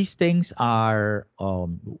 these things are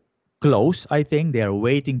close. I think they are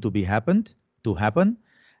waiting to be to happen,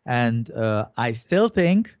 and I still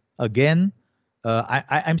think again.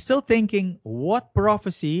 I'm still thinking what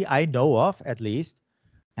prophecy I know of, at least,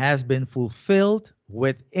 has been fulfilled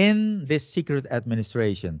within this secret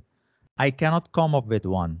administration. I cannot come up with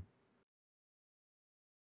one.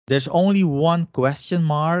 There's only one question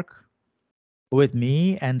mark with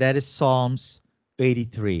me, and that is Psalms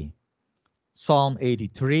 83. Psalm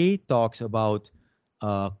 83 talks about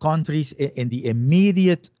countries in the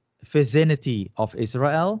immediate vicinity of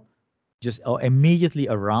Israel, just immediately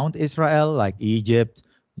around Israel, like Egypt,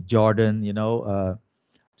 Jordan,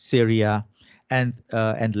 Syria, and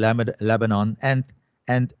Lebanon,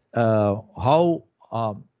 and how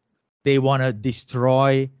they want to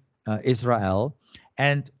destroy Israel.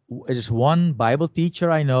 And there's one Bible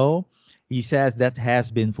teacher I know. He says that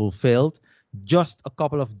has been fulfilled just a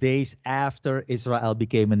couple of days after Israel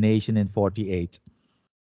became a nation in 48.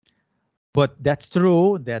 But that's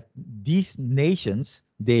true that these nations,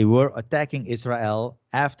 they were attacking Israel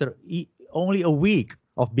after only a week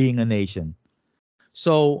of being a nation.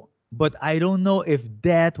 So, but I don't know if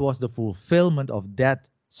that was the fulfillment of that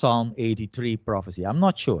Psalm 83 prophecy. I'm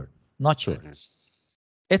not sure. Not sure. Mhm.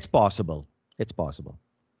 It's possible. It's possible.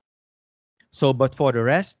 So, but for the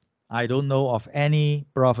rest, I don't know of any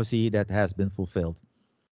prophecy that has been fulfilled.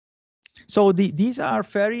 So these are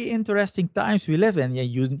very interesting times we live in.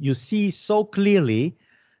 You see so clearly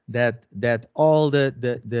that all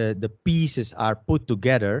the pieces are put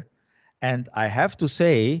together, and I have to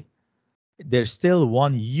say there's still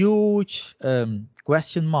one huge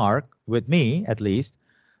question mark with me, at least,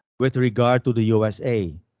 with regard to the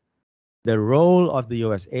USA. The role of the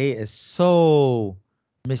USA is so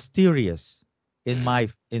mysterious in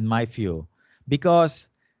my view, because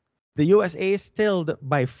the USA is still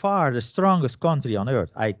by far the strongest country on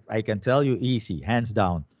earth. I can tell you easy, hands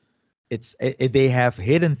down. They have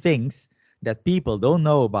hidden things that people don't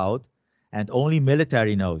know about, and only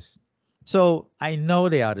military knows. So I know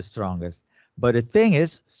they are the strongest. But the thing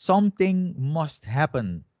is, something must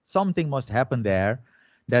happen. Something must happen there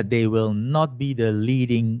that they will not be the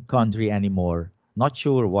leading country anymore. Not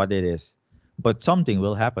sure what it is, but something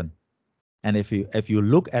will happen. And if you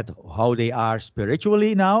look at how they are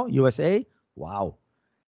spiritually now, USA, wow,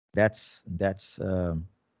 that's that's um,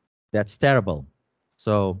 that's terrible.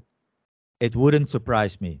 So it wouldn't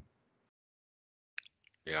surprise me.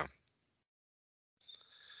 Yeah.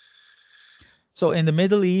 So in the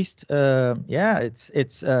Middle East, yeah, it's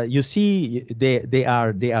you see they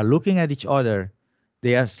are looking at each other.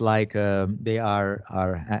 They are like they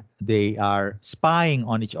are spying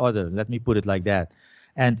on each other. Let me put it like that.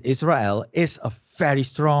 And Israel is a very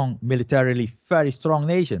strong, militarily very strong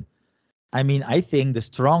nation. I mean, I think the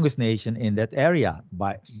strongest nation in that area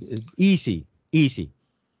by easy, easy.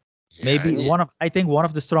 Yeah. Maybe I think one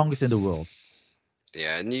of the strongest in the world.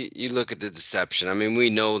 Yeah, and you look at the deception. I mean, we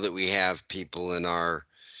know that we have people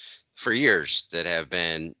for years that have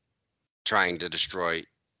been trying to destroy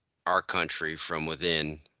our country from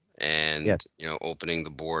within, and Yes, opening the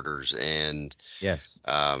borders, and yes,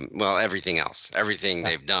 well, everything yeah,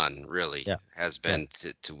 they've done really yeah, has yeah, been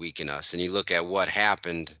to weaken us. And you look at what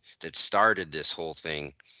happened that started this whole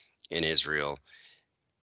thing in Israel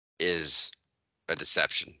is a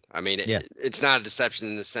deception. I mean, yes, it's not a deception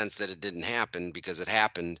in the sense that it didn't happen, because it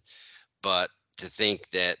happened, but to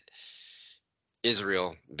think that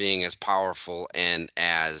Israel, being as powerful and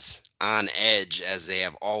as on edge as they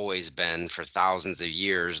have always been for thousands of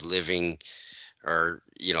years, living, or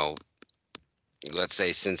let's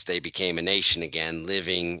say since they became a nation again,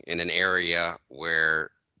 living in an area where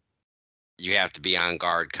you have to be on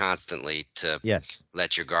guard constantly to yes,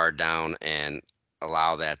 let your guard down and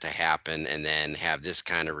allow that to happen, and then have this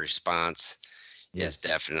kind of response is yes,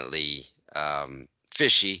 definitely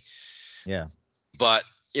fishy. yeah. But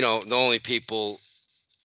the only people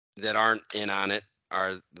that aren't in on it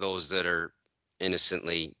are those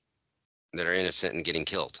innocently that are innocent and getting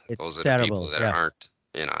killed. It's Those are the people terrible. that Yeah, aren't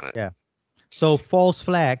in on it. yeah. So false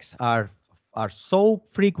flags are so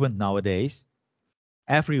frequent nowadays,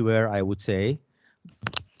 everywhere, I would say.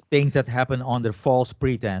 Things that happen under false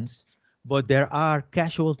pretense, but there are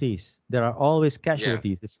casualties. There are always Yeah.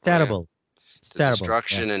 casualties. It's Oh yeah. terrible. It's The terrible. Yeah.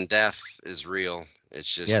 destruction and death is real.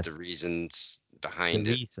 It's just the Yes. reasons The behind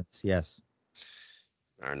it reasons. Yes.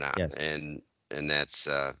 are not. Yes. And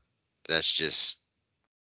that's just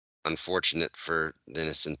unfortunate for the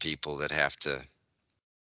innocent people that have to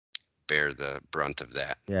bear the brunt of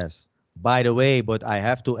that. Yes. By the way, but I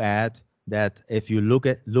have to add that if you look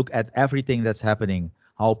at everything that's happening,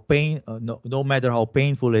 no matter how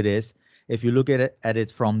painful it is, if you look at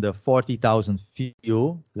it from the 40,000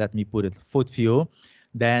 view, let me put it foot view,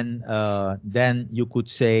 then you could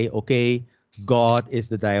say, okay, God is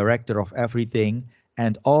the director of everything,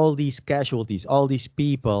 and all these casualties, all these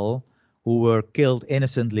people who were killed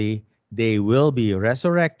innocently, they will be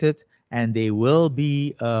resurrected, and they will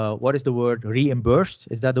be what is the word, reimbursed,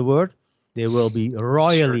 is that the word? They will be Sure.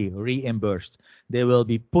 royally reimbursed. They will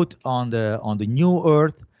be put on the new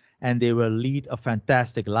earth, and they will lead a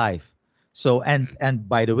fantastic life. So and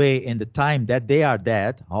by the way, in the time that they are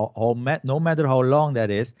dead, no matter how long that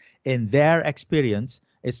is, in their experience,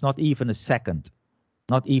 it's not even a second,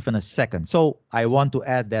 not even a second. So I want to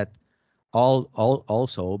add that all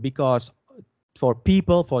also, because for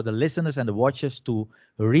people, for the listeners and the watchers to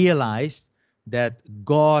realize that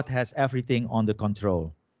God has everything under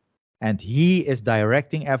control, and He is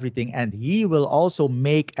directing everything, and He will also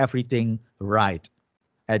make everything right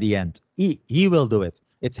at the end. He will do it.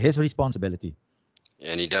 It's His responsibility.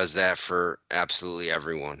 And he does that for absolutely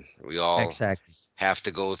everyone. We all Exactly. have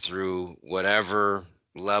to go through whatever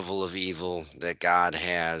level of evil that God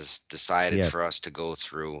has decided Yes. for us to go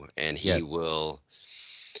through, and he Yes. will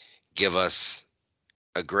give us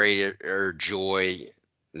a greater joy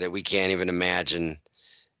that we can't even imagine,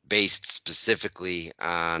 based specifically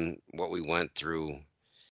on what we went through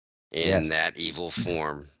in Yes. that evil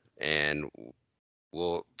form. And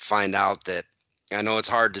we'll find out that, I know it's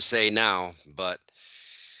hard to say now, but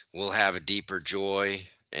we'll have a deeper joy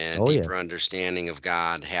and a Oh, deeper yes. understanding of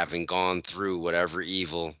God, having gone through whatever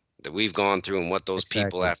evil that we've gone through and what those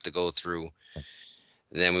people Exactly. have to go through Yes.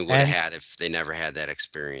 than we would have And had if they never had that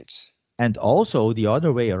experience. also the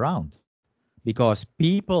other way around, because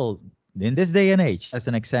people in this day and age, as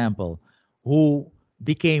an example, who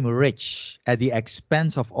became rich at the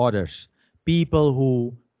expense of others, people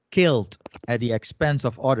who killed at the expense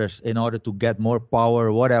of others in order to get more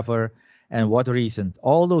power, whatever, and what reason,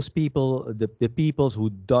 all those people, the peoples who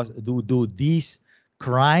do these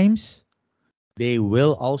crimes, they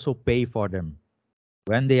will also pay for them.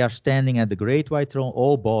 When they are standing at the great white throne,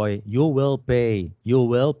 oh boy, you will pay,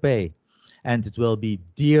 and it will be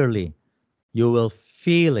dearly. You will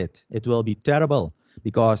feel it. It will be terrible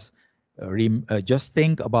because just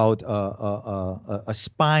think about a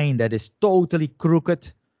spine that is totally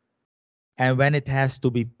crooked, and when it has to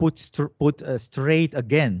be put straight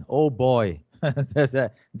again, oh boy,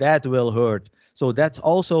 that will hurt. So that's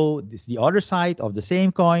also this, the other side of the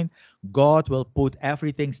same coin. God will put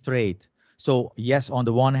everything straight. So yes, on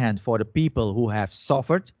the one hand, for the people who have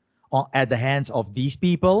suffered at the hands of these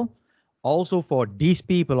people, also for these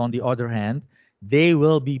people on the other hand, they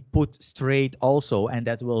will be put straight also, and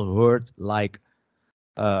that will hurt like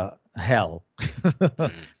hell,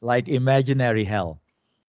 Mhm. like imaginary hell.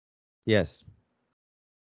 Yes.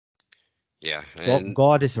 Yeah, God, and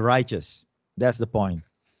God is righteous. That's the point.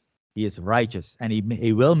 He is righteous, and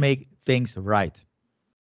he will make things right.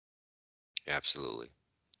 absolutely.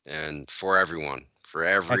 And for everyone, for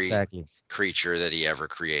every Exactly. creature that he ever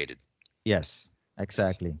created. Yes,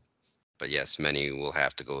 exactly. But yes, many will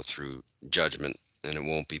have to go through judgment, and it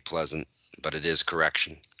won't be pleasant, but it is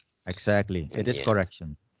correction Exactly. in It is the end.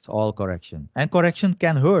 correction. It's all correction. And correction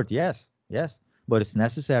can hurt, yes, yes, but it's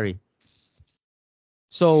necessary.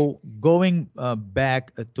 So going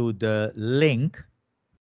back to the link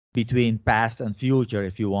between past and future,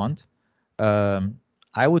 if you want, um,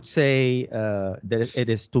 I would say that it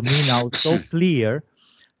is to me now so clear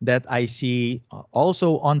that I see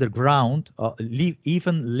also on the ground,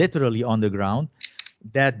 even literally on the ground,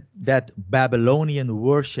 that Babylonian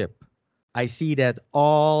worship. I see that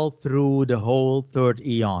all through the whole third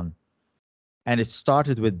eon, and it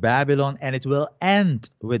started with Babylon, and it will end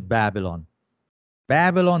with Babylon.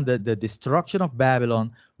 Babylon, the destruction of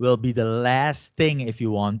Babylon will be the last thing, if you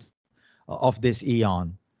want, of this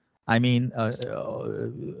eon. I mean,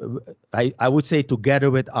 I would say together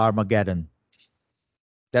with Armageddon,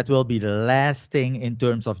 that will be the last thing in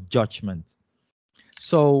terms of judgment.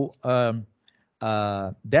 So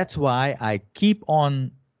that's why I keep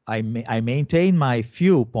on. I maintain my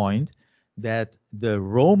viewpoint that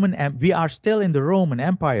we are still in the Roman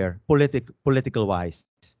Empire, political wise.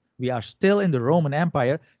 We are still in the Roman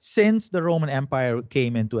Empire since the Roman Empire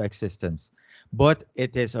came into existence. But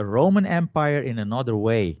it is a Roman Empire in another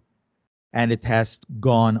way, and it has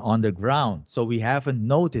gone underground. So we haven't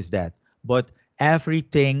noticed that. But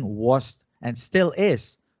everything was and still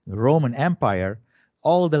is the Roman Empire.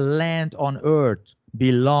 All the land on earth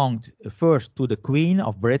belonged first to the Queen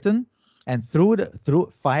of Britain, and through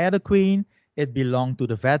via the Queen, it belonged to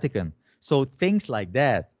the Vatican. So things like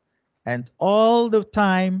that. And all the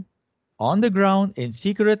time on the ground in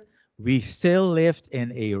secret, we still lived in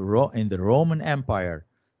the Roman Empire.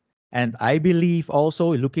 And I believe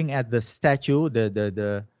also looking at the statue,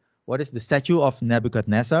 the what is the statue of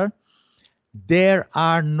Nebuchadnezzar, there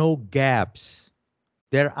are no gaps.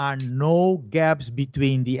 There are no gaps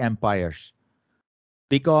between the empires.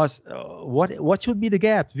 Because what should be the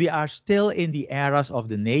gap? We are still in the eras of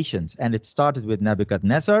the nations, and it started with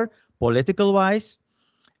Nebuchadnezzar, political wise,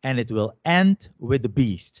 and it will end with the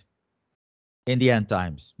beast in the end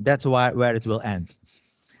times. That's why where it will end.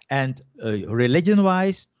 And religion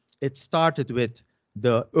wise, it started with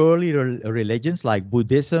the early religions like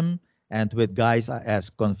Buddhism, and with guys as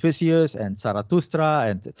Confucius and Zarathustra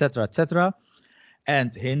and etc. etc.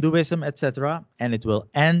 and Hinduism, etc. And it will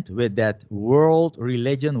end with that world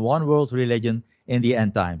religion, one world religion in the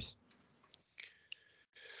end times.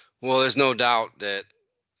 Well, there's no doubt that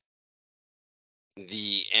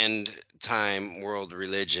the end time world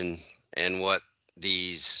religion and what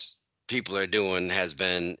these people are doing has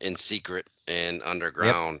been in secret and Yep.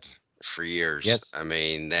 underground for years. Yes. I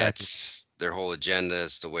mean, Exactly. that's their whole agenda,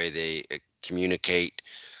 is the way they communicate.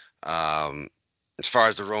 Um, as far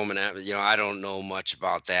as the Roman, I don't know much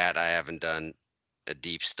about that. I haven't done a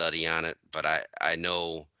deep study on it, but I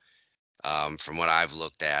know from what I've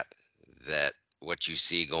looked at that what you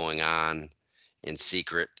see going on in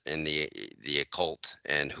secret in the occult,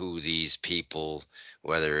 and who these people,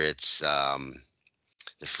 whether it's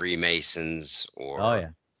the Freemasons Oh or yeah.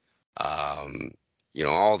 um,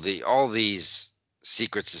 all these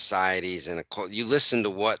secret societies and occult, you listen to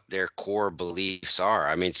what their core beliefs are.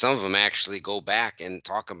 I mean, some of them actually go back and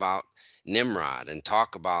talk about Nimrod and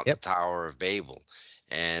talk about the Yep. Tower of Babel,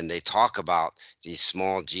 and they talk about these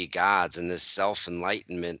small g gods and this self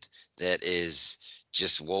enlightenment that is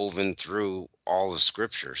just woven through all of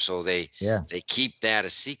Scripture. So Yeah. they keep that a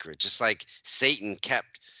secret, just like Satan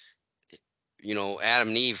kept, Adam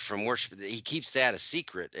and Eve from worship. He keeps that a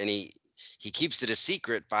secret, and he keeps it a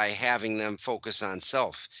secret by having them focus on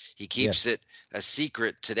self. He keeps Yes. it a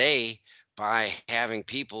secret today by having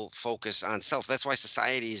people focus on self. That's why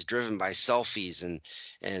society is driven by selfies and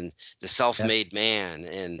the Yep. self-made man,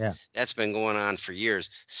 and Yeah. that's been going on for years.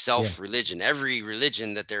 Yeah. Self-religion. Every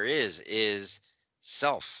religion that there is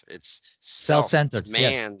self. It's self. It's Self-centered. Yes.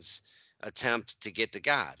 man's attempt to get to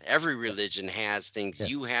God. Every Yes. religion has things Yes.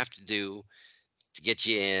 you have to do to get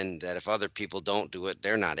you in, that if other people don't do it,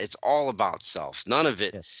 they're not. It's all about self. None of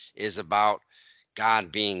it Yes. is about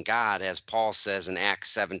God being God, as Paul says in Acts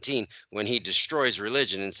 17, when he destroys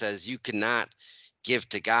religion and says, you cannot give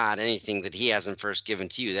to God anything that he hasn't first given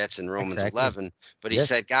to you. That's in Romans Exactly. 11. But he Yes.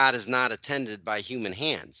 said, God is not attended by human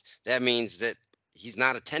hands. That means that he's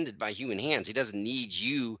not attended by human hands. He doesn't need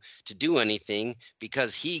you to do anything,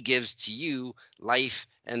 because he gives to you life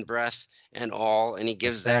and breath and all, and he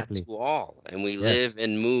gives that Exactly. to all. And we Yes. live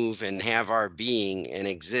and move and have our being and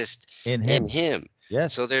exist In in him. him.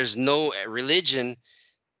 So Yes. there's no religion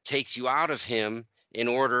takes you out of him in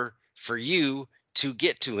order for you to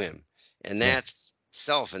get to him. And Yes. that's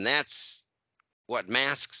self. And that's what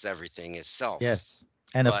masks everything, is self. Yes.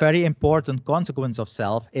 And a But very important consequence of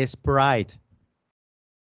self is pride.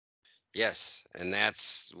 yes, and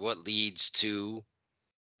that's what leads to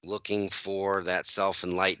looking for that self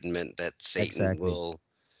enlightenment that Satan Exactly. will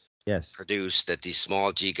Yes. produce, that these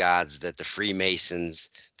small g gods, that the Freemasons,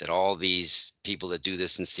 that all these people that do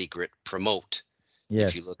this in secret promote.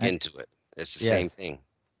 If you Yes. look And into it, it's the same yes. thing.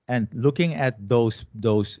 And looking at those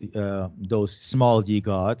small g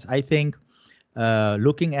gods, I think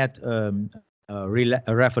looking at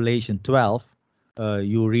Revelation 12,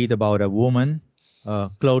 you read about a woman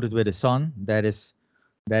clothed with a sun. That is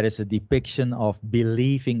a depiction of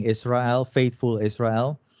believing Israel, faithful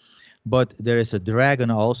Israel. But there is a dragon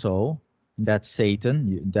also, that's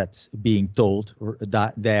Satan, that's being told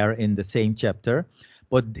that there in the same chapter.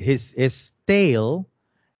 But his tail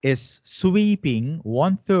is sweeping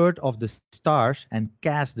one third of the stars and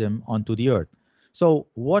cast them onto the earth. So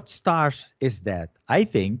what stars is that? I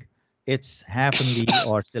think it's heavenly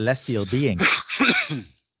or celestial beings.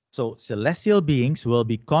 So celestial beings will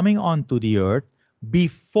be coming onto the earth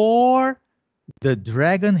before the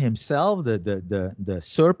dragon himself, the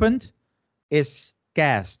serpent, is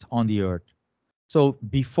cast on the earth. So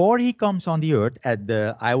before he comes on the earth at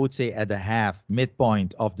I would say at the half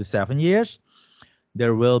midpoint of the 7 years,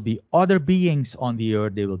 there will be other beings on the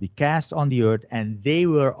earth. They will be cast on the earth, and they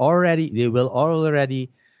will already,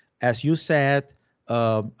 as you said,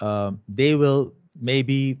 they will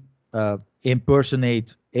maybe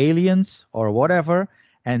impersonate aliens or whatever,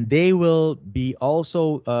 and they will be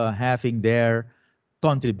also having their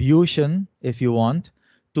contribution, if you want,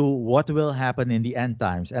 to what will happen in the end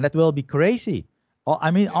times, and it will be crazy. I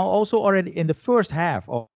mean, Yeah. also already in the first half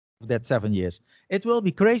of that 7 years, it will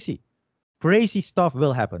be crazy. Crazy stuff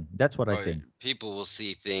will happen. That's what I Oh, think. people will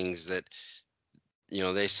see things that,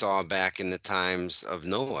 they saw back in the times of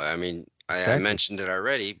Noah. I mean, I Exactly. mentioned it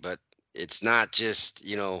already, but it's not just,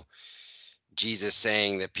 Jesus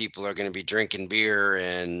saying that people are going to be drinking beer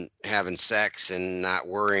and having sex and not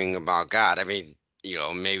worrying about God. I mean,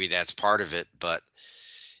 maybe that's part of it, but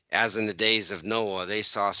as in the days of Noah, they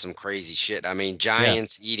saw some crazy shit. I mean, Yeah.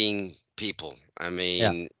 giants eating people. I Yeah.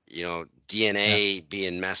 mean, Yeah. DNA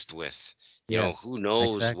being messed with. Yes. Who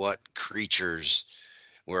knows Exactly. what creatures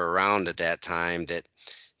were around at that time that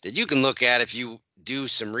you can look at if you do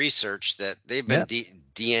some research, that they've been Yeah.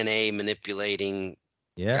 DNA manipulating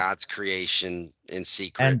Yeah. God's creation in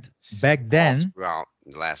secret And back all then, throughout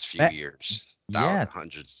the last few back, years, yes.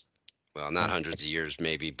 hundreds, well, not Back, hundreds of years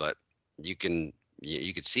maybe, but you can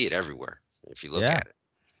you could see it everywhere if you look yeah. at it.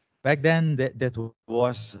 Back then, that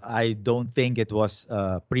was, I don't think it was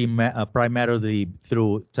primarily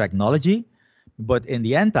through technology, but in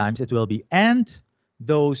the end times, it will be and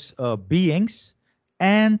those beings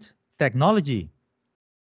and technology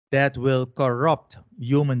that will corrupt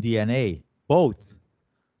human DNA, both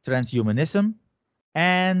transhumanism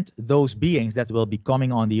and those beings that will be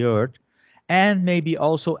coming on the earth. and maybe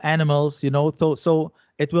also animals, so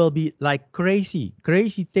it will be like crazy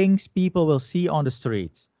things people will see on the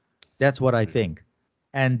streets. That's what I think.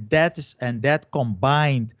 And that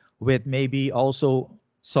combined with maybe also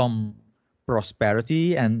some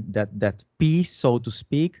prosperity and that peace, so to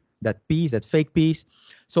speak, that peace, that fake peace.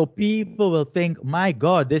 So people will think, my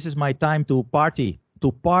God, this is my time to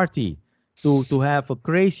have a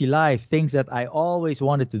crazy life, things that I always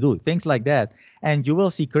wanted to do, things like that. And you will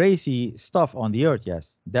see crazy stuff on the earth.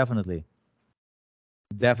 Yes, definitely,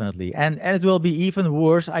 definitely. And it will be even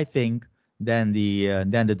worse, I think, than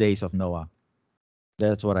the days of Noah.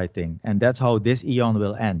 That's what I think, and that's how this eon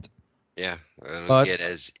will end. Yeah, it'll But get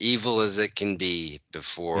as evil as it can be yeah,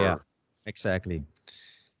 before exactly.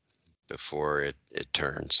 it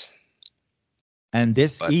turns. And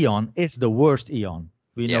this But eon is the worst eon.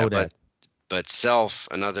 We yeah, know but that. self,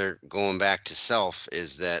 another going back to self,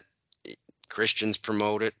 is that Christians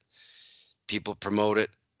promote it, people promote it,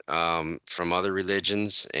 from other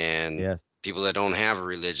religions, and Yes. people that don't have a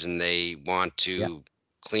religion, they want Yeah. to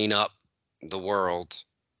clean up the world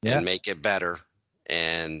Yeah. and make it better.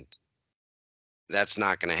 And that's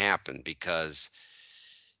not going to happen because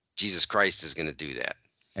Jesus Christ is going to do that.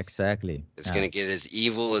 Exactly. It's Yeah. going to get as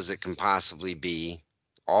evil as it can possibly be.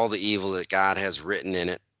 All the evil that God has written in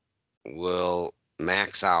it will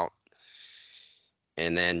max out,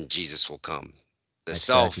 and then Jesus will come. The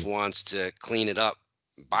self Exactly. wants to clean it up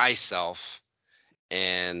by self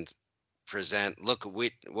and present, look at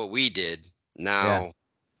what we did. Yeah. Now,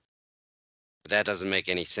 that doesn't make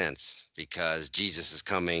any sense because Jesus is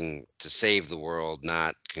coming to save the world,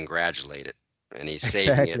 not congratulate it. And he's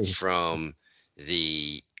saving it Exactly. from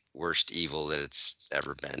the worst evil that it's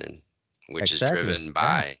ever been in, which is Exactly. driven Yeah.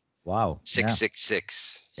 by Wow. Yeah.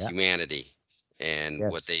 666, Yeah. humanity, and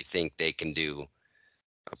what they Yes. think they can do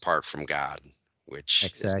apart from God,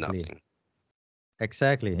 which is Exactly. nothing.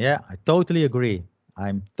 Exactly. Yeah. I totally agree.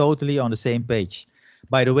 I'm totally on the same page.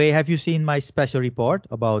 By the way, have you seen my special report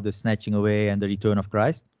about the snatching away and the return of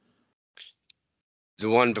Christ The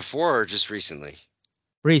one before or just recently?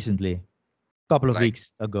 recently? Couple of Like,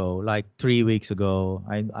 weeks ago, like 3 weeks ago.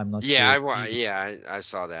 I'm not yeah, sure. 3 weeks. yeah, I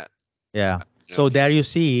saw that. Yeah. You know, So there you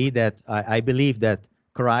see that I believe that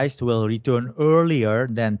Christ will return earlier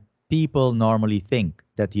than people normally think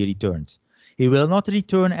that he returns. He will not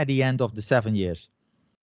return at the end of the 7 years.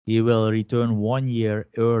 He will return 1 year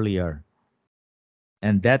earlier.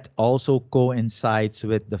 And that also coincides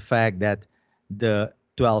with the fact that the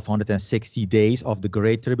 1260 days of the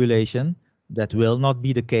Great Tribulation, that will not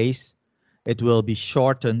be the case. It will be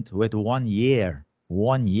shortened with 1 year,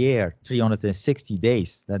 1 year, 360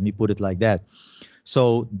 days. Let me put it like that.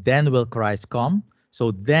 So then will Christ come.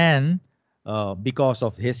 So then, because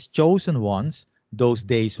of his chosen ones, those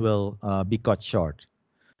days will be cut short.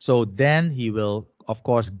 So then he will, of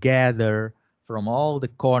course, gather from all the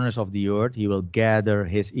corners of the earth. He will gather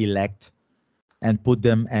his elect and put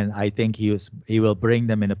them, and I think he will bring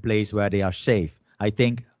them in a place where they are safe. I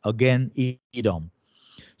think again, Edom.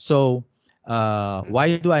 So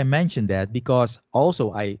why do I mention that? Because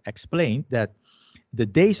also I explained that the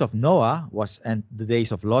days of Noah was and the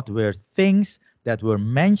days of Lot were things that were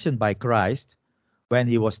mentioned by Christ when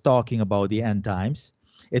he was talking about the end times.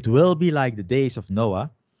 It will be like the days of Noah.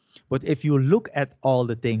 But if you look at all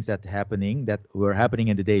the things that were happening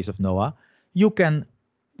in the days of Noah, you can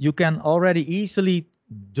you can already easily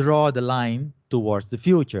draw the line towards the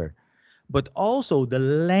future. But also the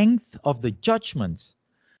length of the judgments.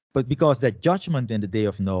 But because that judgment in the day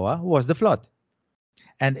of Noah was the flood.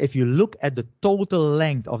 And if you look at the total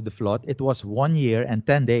length of the flood, it was 1 year and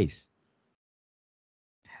 10 days.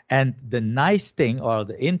 And the nice thing or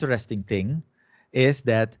the interesting thing is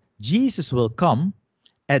that Jesus will come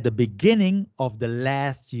at the beginning of the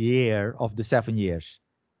last year of the 7 years.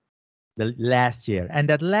 The last year. And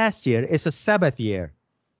that last year is a Sabbath year.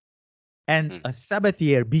 And mm, a Sabbath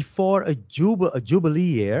year before a Jubilee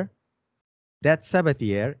year, that Sabbath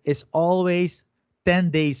year is always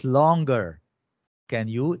 10 days longer. Can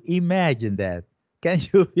you imagine that? Can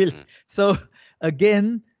you feel? mm, So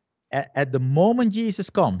again, at the moment Jesus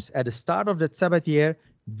comes, at the start of that Sabbath year,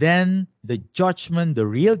 then the judgment, the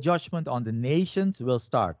real judgment on the nations will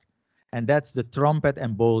start. And that's the trumpet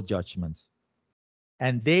and bowl judgments.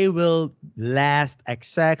 And they will last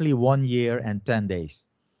exactly 1 year and 10 days.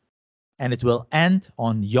 And it will end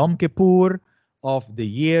on Yom Kippur of the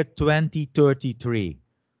year 2033.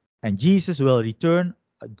 And Jesus will return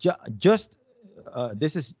just,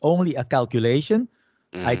 this is only a calculation.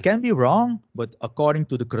 I mhm. can be wrong, but according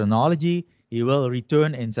to the chronology, he will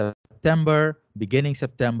return in September, beginning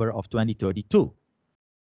September of 2032.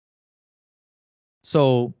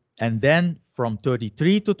 So And then from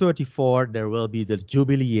 33 to 34, there will be the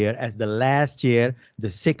Jubilee year as the last year, the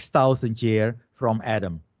 6,000th year from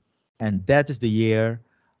Adam. And that is the year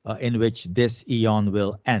in which this eon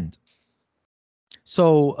will end.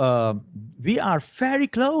 So we are very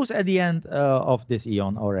close at the end of this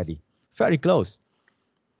eon already, very close.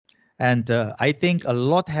 And I think a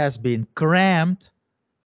lot has been crammed.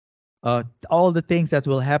 All the things that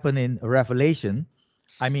will happen in Revelation,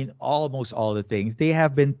 I mean, almost all the things, they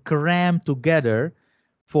have been crammed together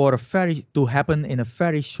for to happen in a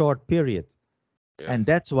very short period. Yeah. And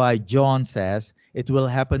that's why John says it will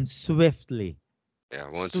happen swiftly. Yeah,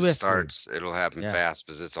 once Swiftly. it starts, it'll happen Yeah. fast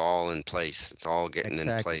because it's all in place. It's all getting in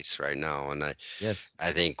Exactly. place right now. And Yes.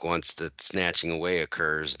 I think once the snatching away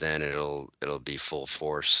occurs, then it'll be full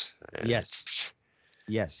force. And Yes.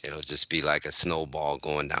 Yes. it'll just be like a snowball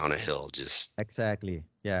going down a hill, just Exactly.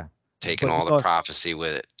 Yeah. taking But all the because, prophecy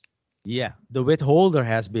with it. yeah, the withholder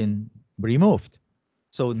has been removed.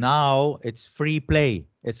 So now it's free play.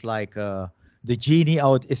 It's like the genie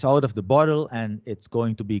is out of the bottle and it's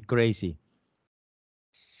going to be crazy.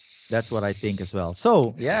 That's what I think as well.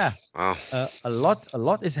 So yeah, Wow. a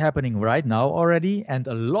lot is happening right now already, and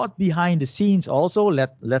a lot behind the scenes also.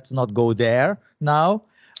 Let's not go there now,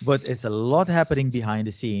 but it's a lot happening behind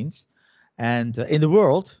the scenes, and in the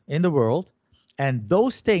world, and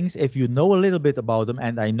those things, if you know a little bit about them,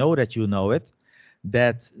 and I know that you know it,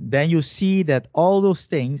 that then you see that all those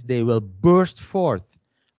things they will burst forth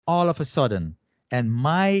all of a sudden. And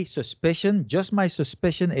my suspicion, just my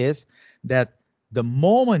suspicion, is that the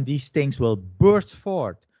moment these things will burst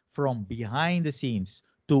forth from behind the scenes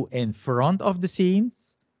to in front of the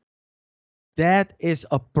scenes, that is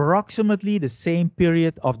approximately the same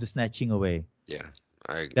period of the snatching away. Yeah,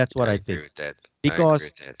 That's what I I agree think. with that. I agree Because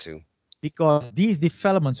with that too. because these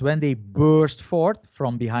developments, when they burst forth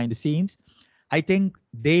from behind the scenes, I think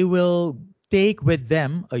they will take with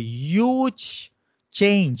them a huge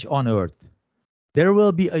change on Earth. There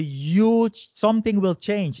will be a huge, something will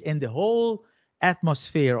change in the whole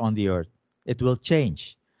atmosphere on the Earth. It will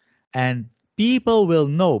change. And people will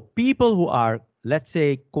know, people who are, let's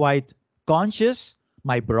say, quite conscious.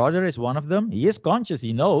 My brother is one of them. He is conscious,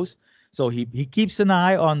 he knows. So he keeps an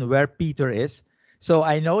eye on where Peter is. So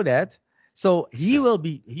I know that. So he will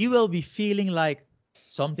be feeling like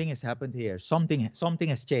something has happened here. Something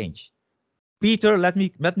has changed. Peter, let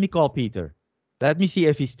me call Peter. Let me see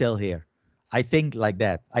if he's still here. I think like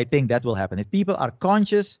that. I think that will happen. If people are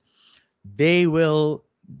conscious, they will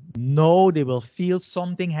know, they will feel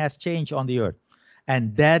something has changed on the earth.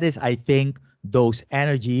 And that is, I think, those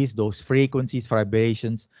energies, those frequencies,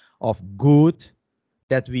 vibrations of good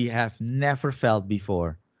that we have never felt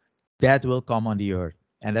before. That will come on the earth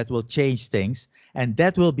and that will change things. And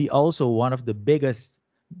that will be also one of the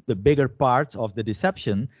bigger parts of the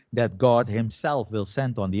deception that God himself will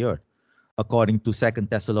send on the earth, according to 2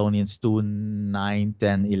 Thessalonians 2, 9,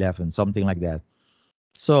 10, 11, something like that.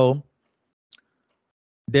 So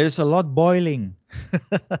there's a lot boiling.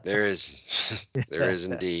 There is, there is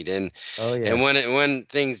indeed, and Oh and yeah. when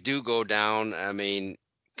things do go down, I mean,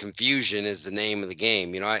 confusion is the name of the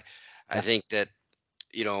game. I Yeah. think that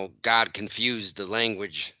God confused the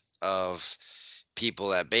language of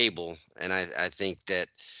people at Babel, and I think that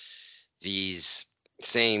these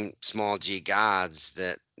same small g gods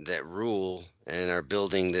that rule and are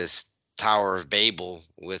building this Tower of Babel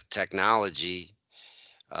with technology,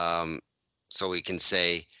 um, so we can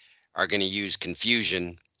say, are going to use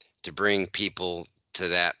confusion to bring people to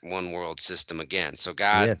that one world system again. So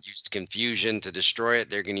God Yes. used confusion to destroy it.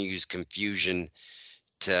 They're going to use confusion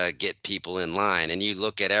to get people in line. And you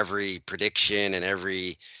look at every prediction and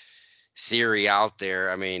every theory out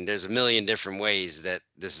there. I mean, there's a million different ways that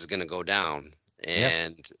this is going to go down. Yep.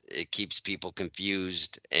 And it keeps people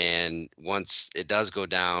confused. And once it does go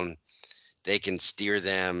down, they can steer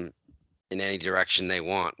them in any direction they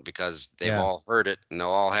want because they've Yeah. all heard it and they'll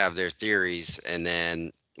all have their theories. And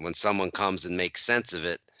then when someone comes and makes sense of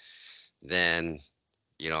it, then,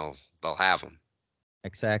 they'll have them.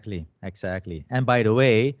 Exactly. Exactly. And by the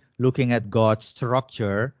way, looking at God's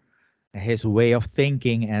structure, his way of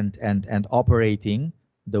thinking and operating,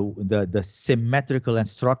 the symmetrical and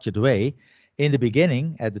structured way, in the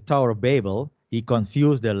beginning at the Tower of Babel, he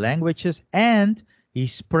confused their languages and he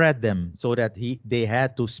spread them so that they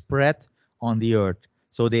had to spread on the earth.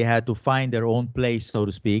 So they had to find their own place, so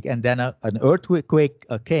to speak. And then an earthquake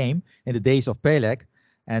came in the days of Peleg,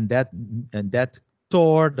 and that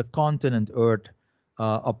tore the continent Earth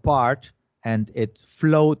apart, and it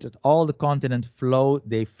floated. All the continents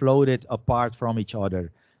they floated apart from each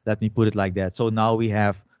other. Let me put it like that. So now we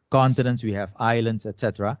have continents, we have islands,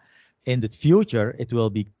 etc. in the future, it will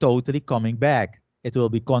be totally coming back. It will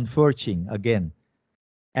be converging again.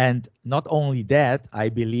 And not only that, I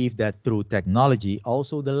believe that through technology,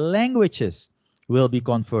 also the languages will be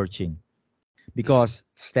converging. Because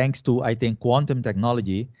thanks to, I think, quantum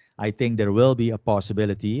technology, I think there will be a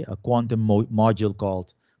possibility, a quantum module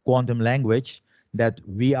called quantum language, that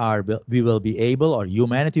we will be able, or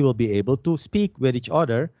humanity will be able to speak with each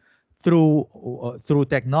other through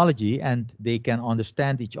technology, and they can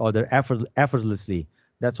understand each other effortlessly.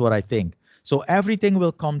 That's what I think. So everything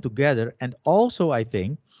will come together, and also I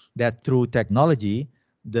think that through technology,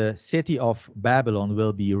 the city of Babylon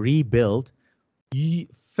will be rebuilt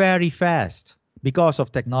very fast because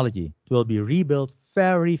of technology. It will be rebuilt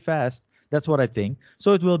very fast. That's what I think.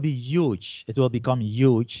 So it will be huge. It will become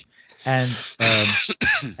huge, and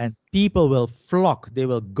and people will flock. They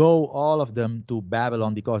will go, all of them, to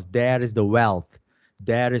Babylon because there is the wealth,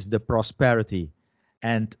 there is the prosperity,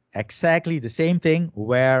 and exactly the same thing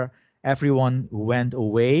where everyone went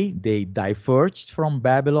away. They diverged from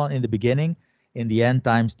Babylon in the beginning. In the end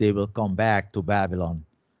times, they will come back to Babylon,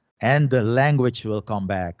 and the language will come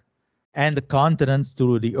back, and the continents,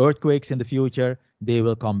 through the earthquakes in the future, they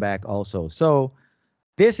will come back also. So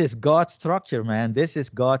this is God's structure, man. This is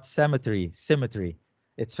God's symmetry.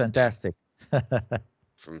 It's Yeah, fantastic.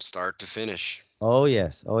 from start to finish. Oh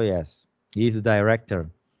yes, oh yes. He's the director.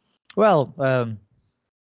 Well,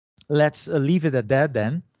 let's leave it at that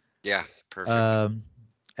then. Yeah, perfect. Um,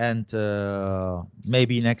 and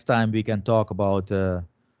maybe next time we can talk about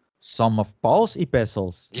some of Paul's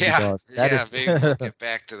epistles, Yeah, because that yeah, is maybe we'll get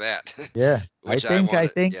back to that, yeah. which I I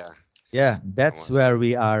wanted. think Yeah, yeah, I that's wanted. where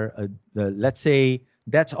we are. Let's say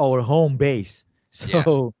that's our home base. Yeah,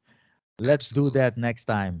 So let's do absolutely. that next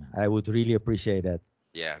time. I would really appreciate that.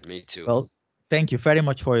 Yeah, me too. Well, thank you very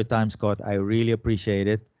much for your time, Scott. I really appreciate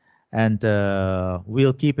it. And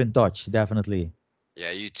we'll keep in touch, definitely.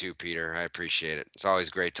 Yeah, you too, Peter. I appreciate it. It's always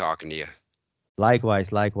great talking to you. Likewise,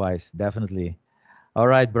 definitely. All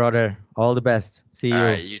right, brother. All the best. See All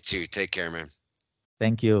right, you. you too. Take care, man.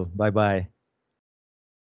 Thank you. Bye bye.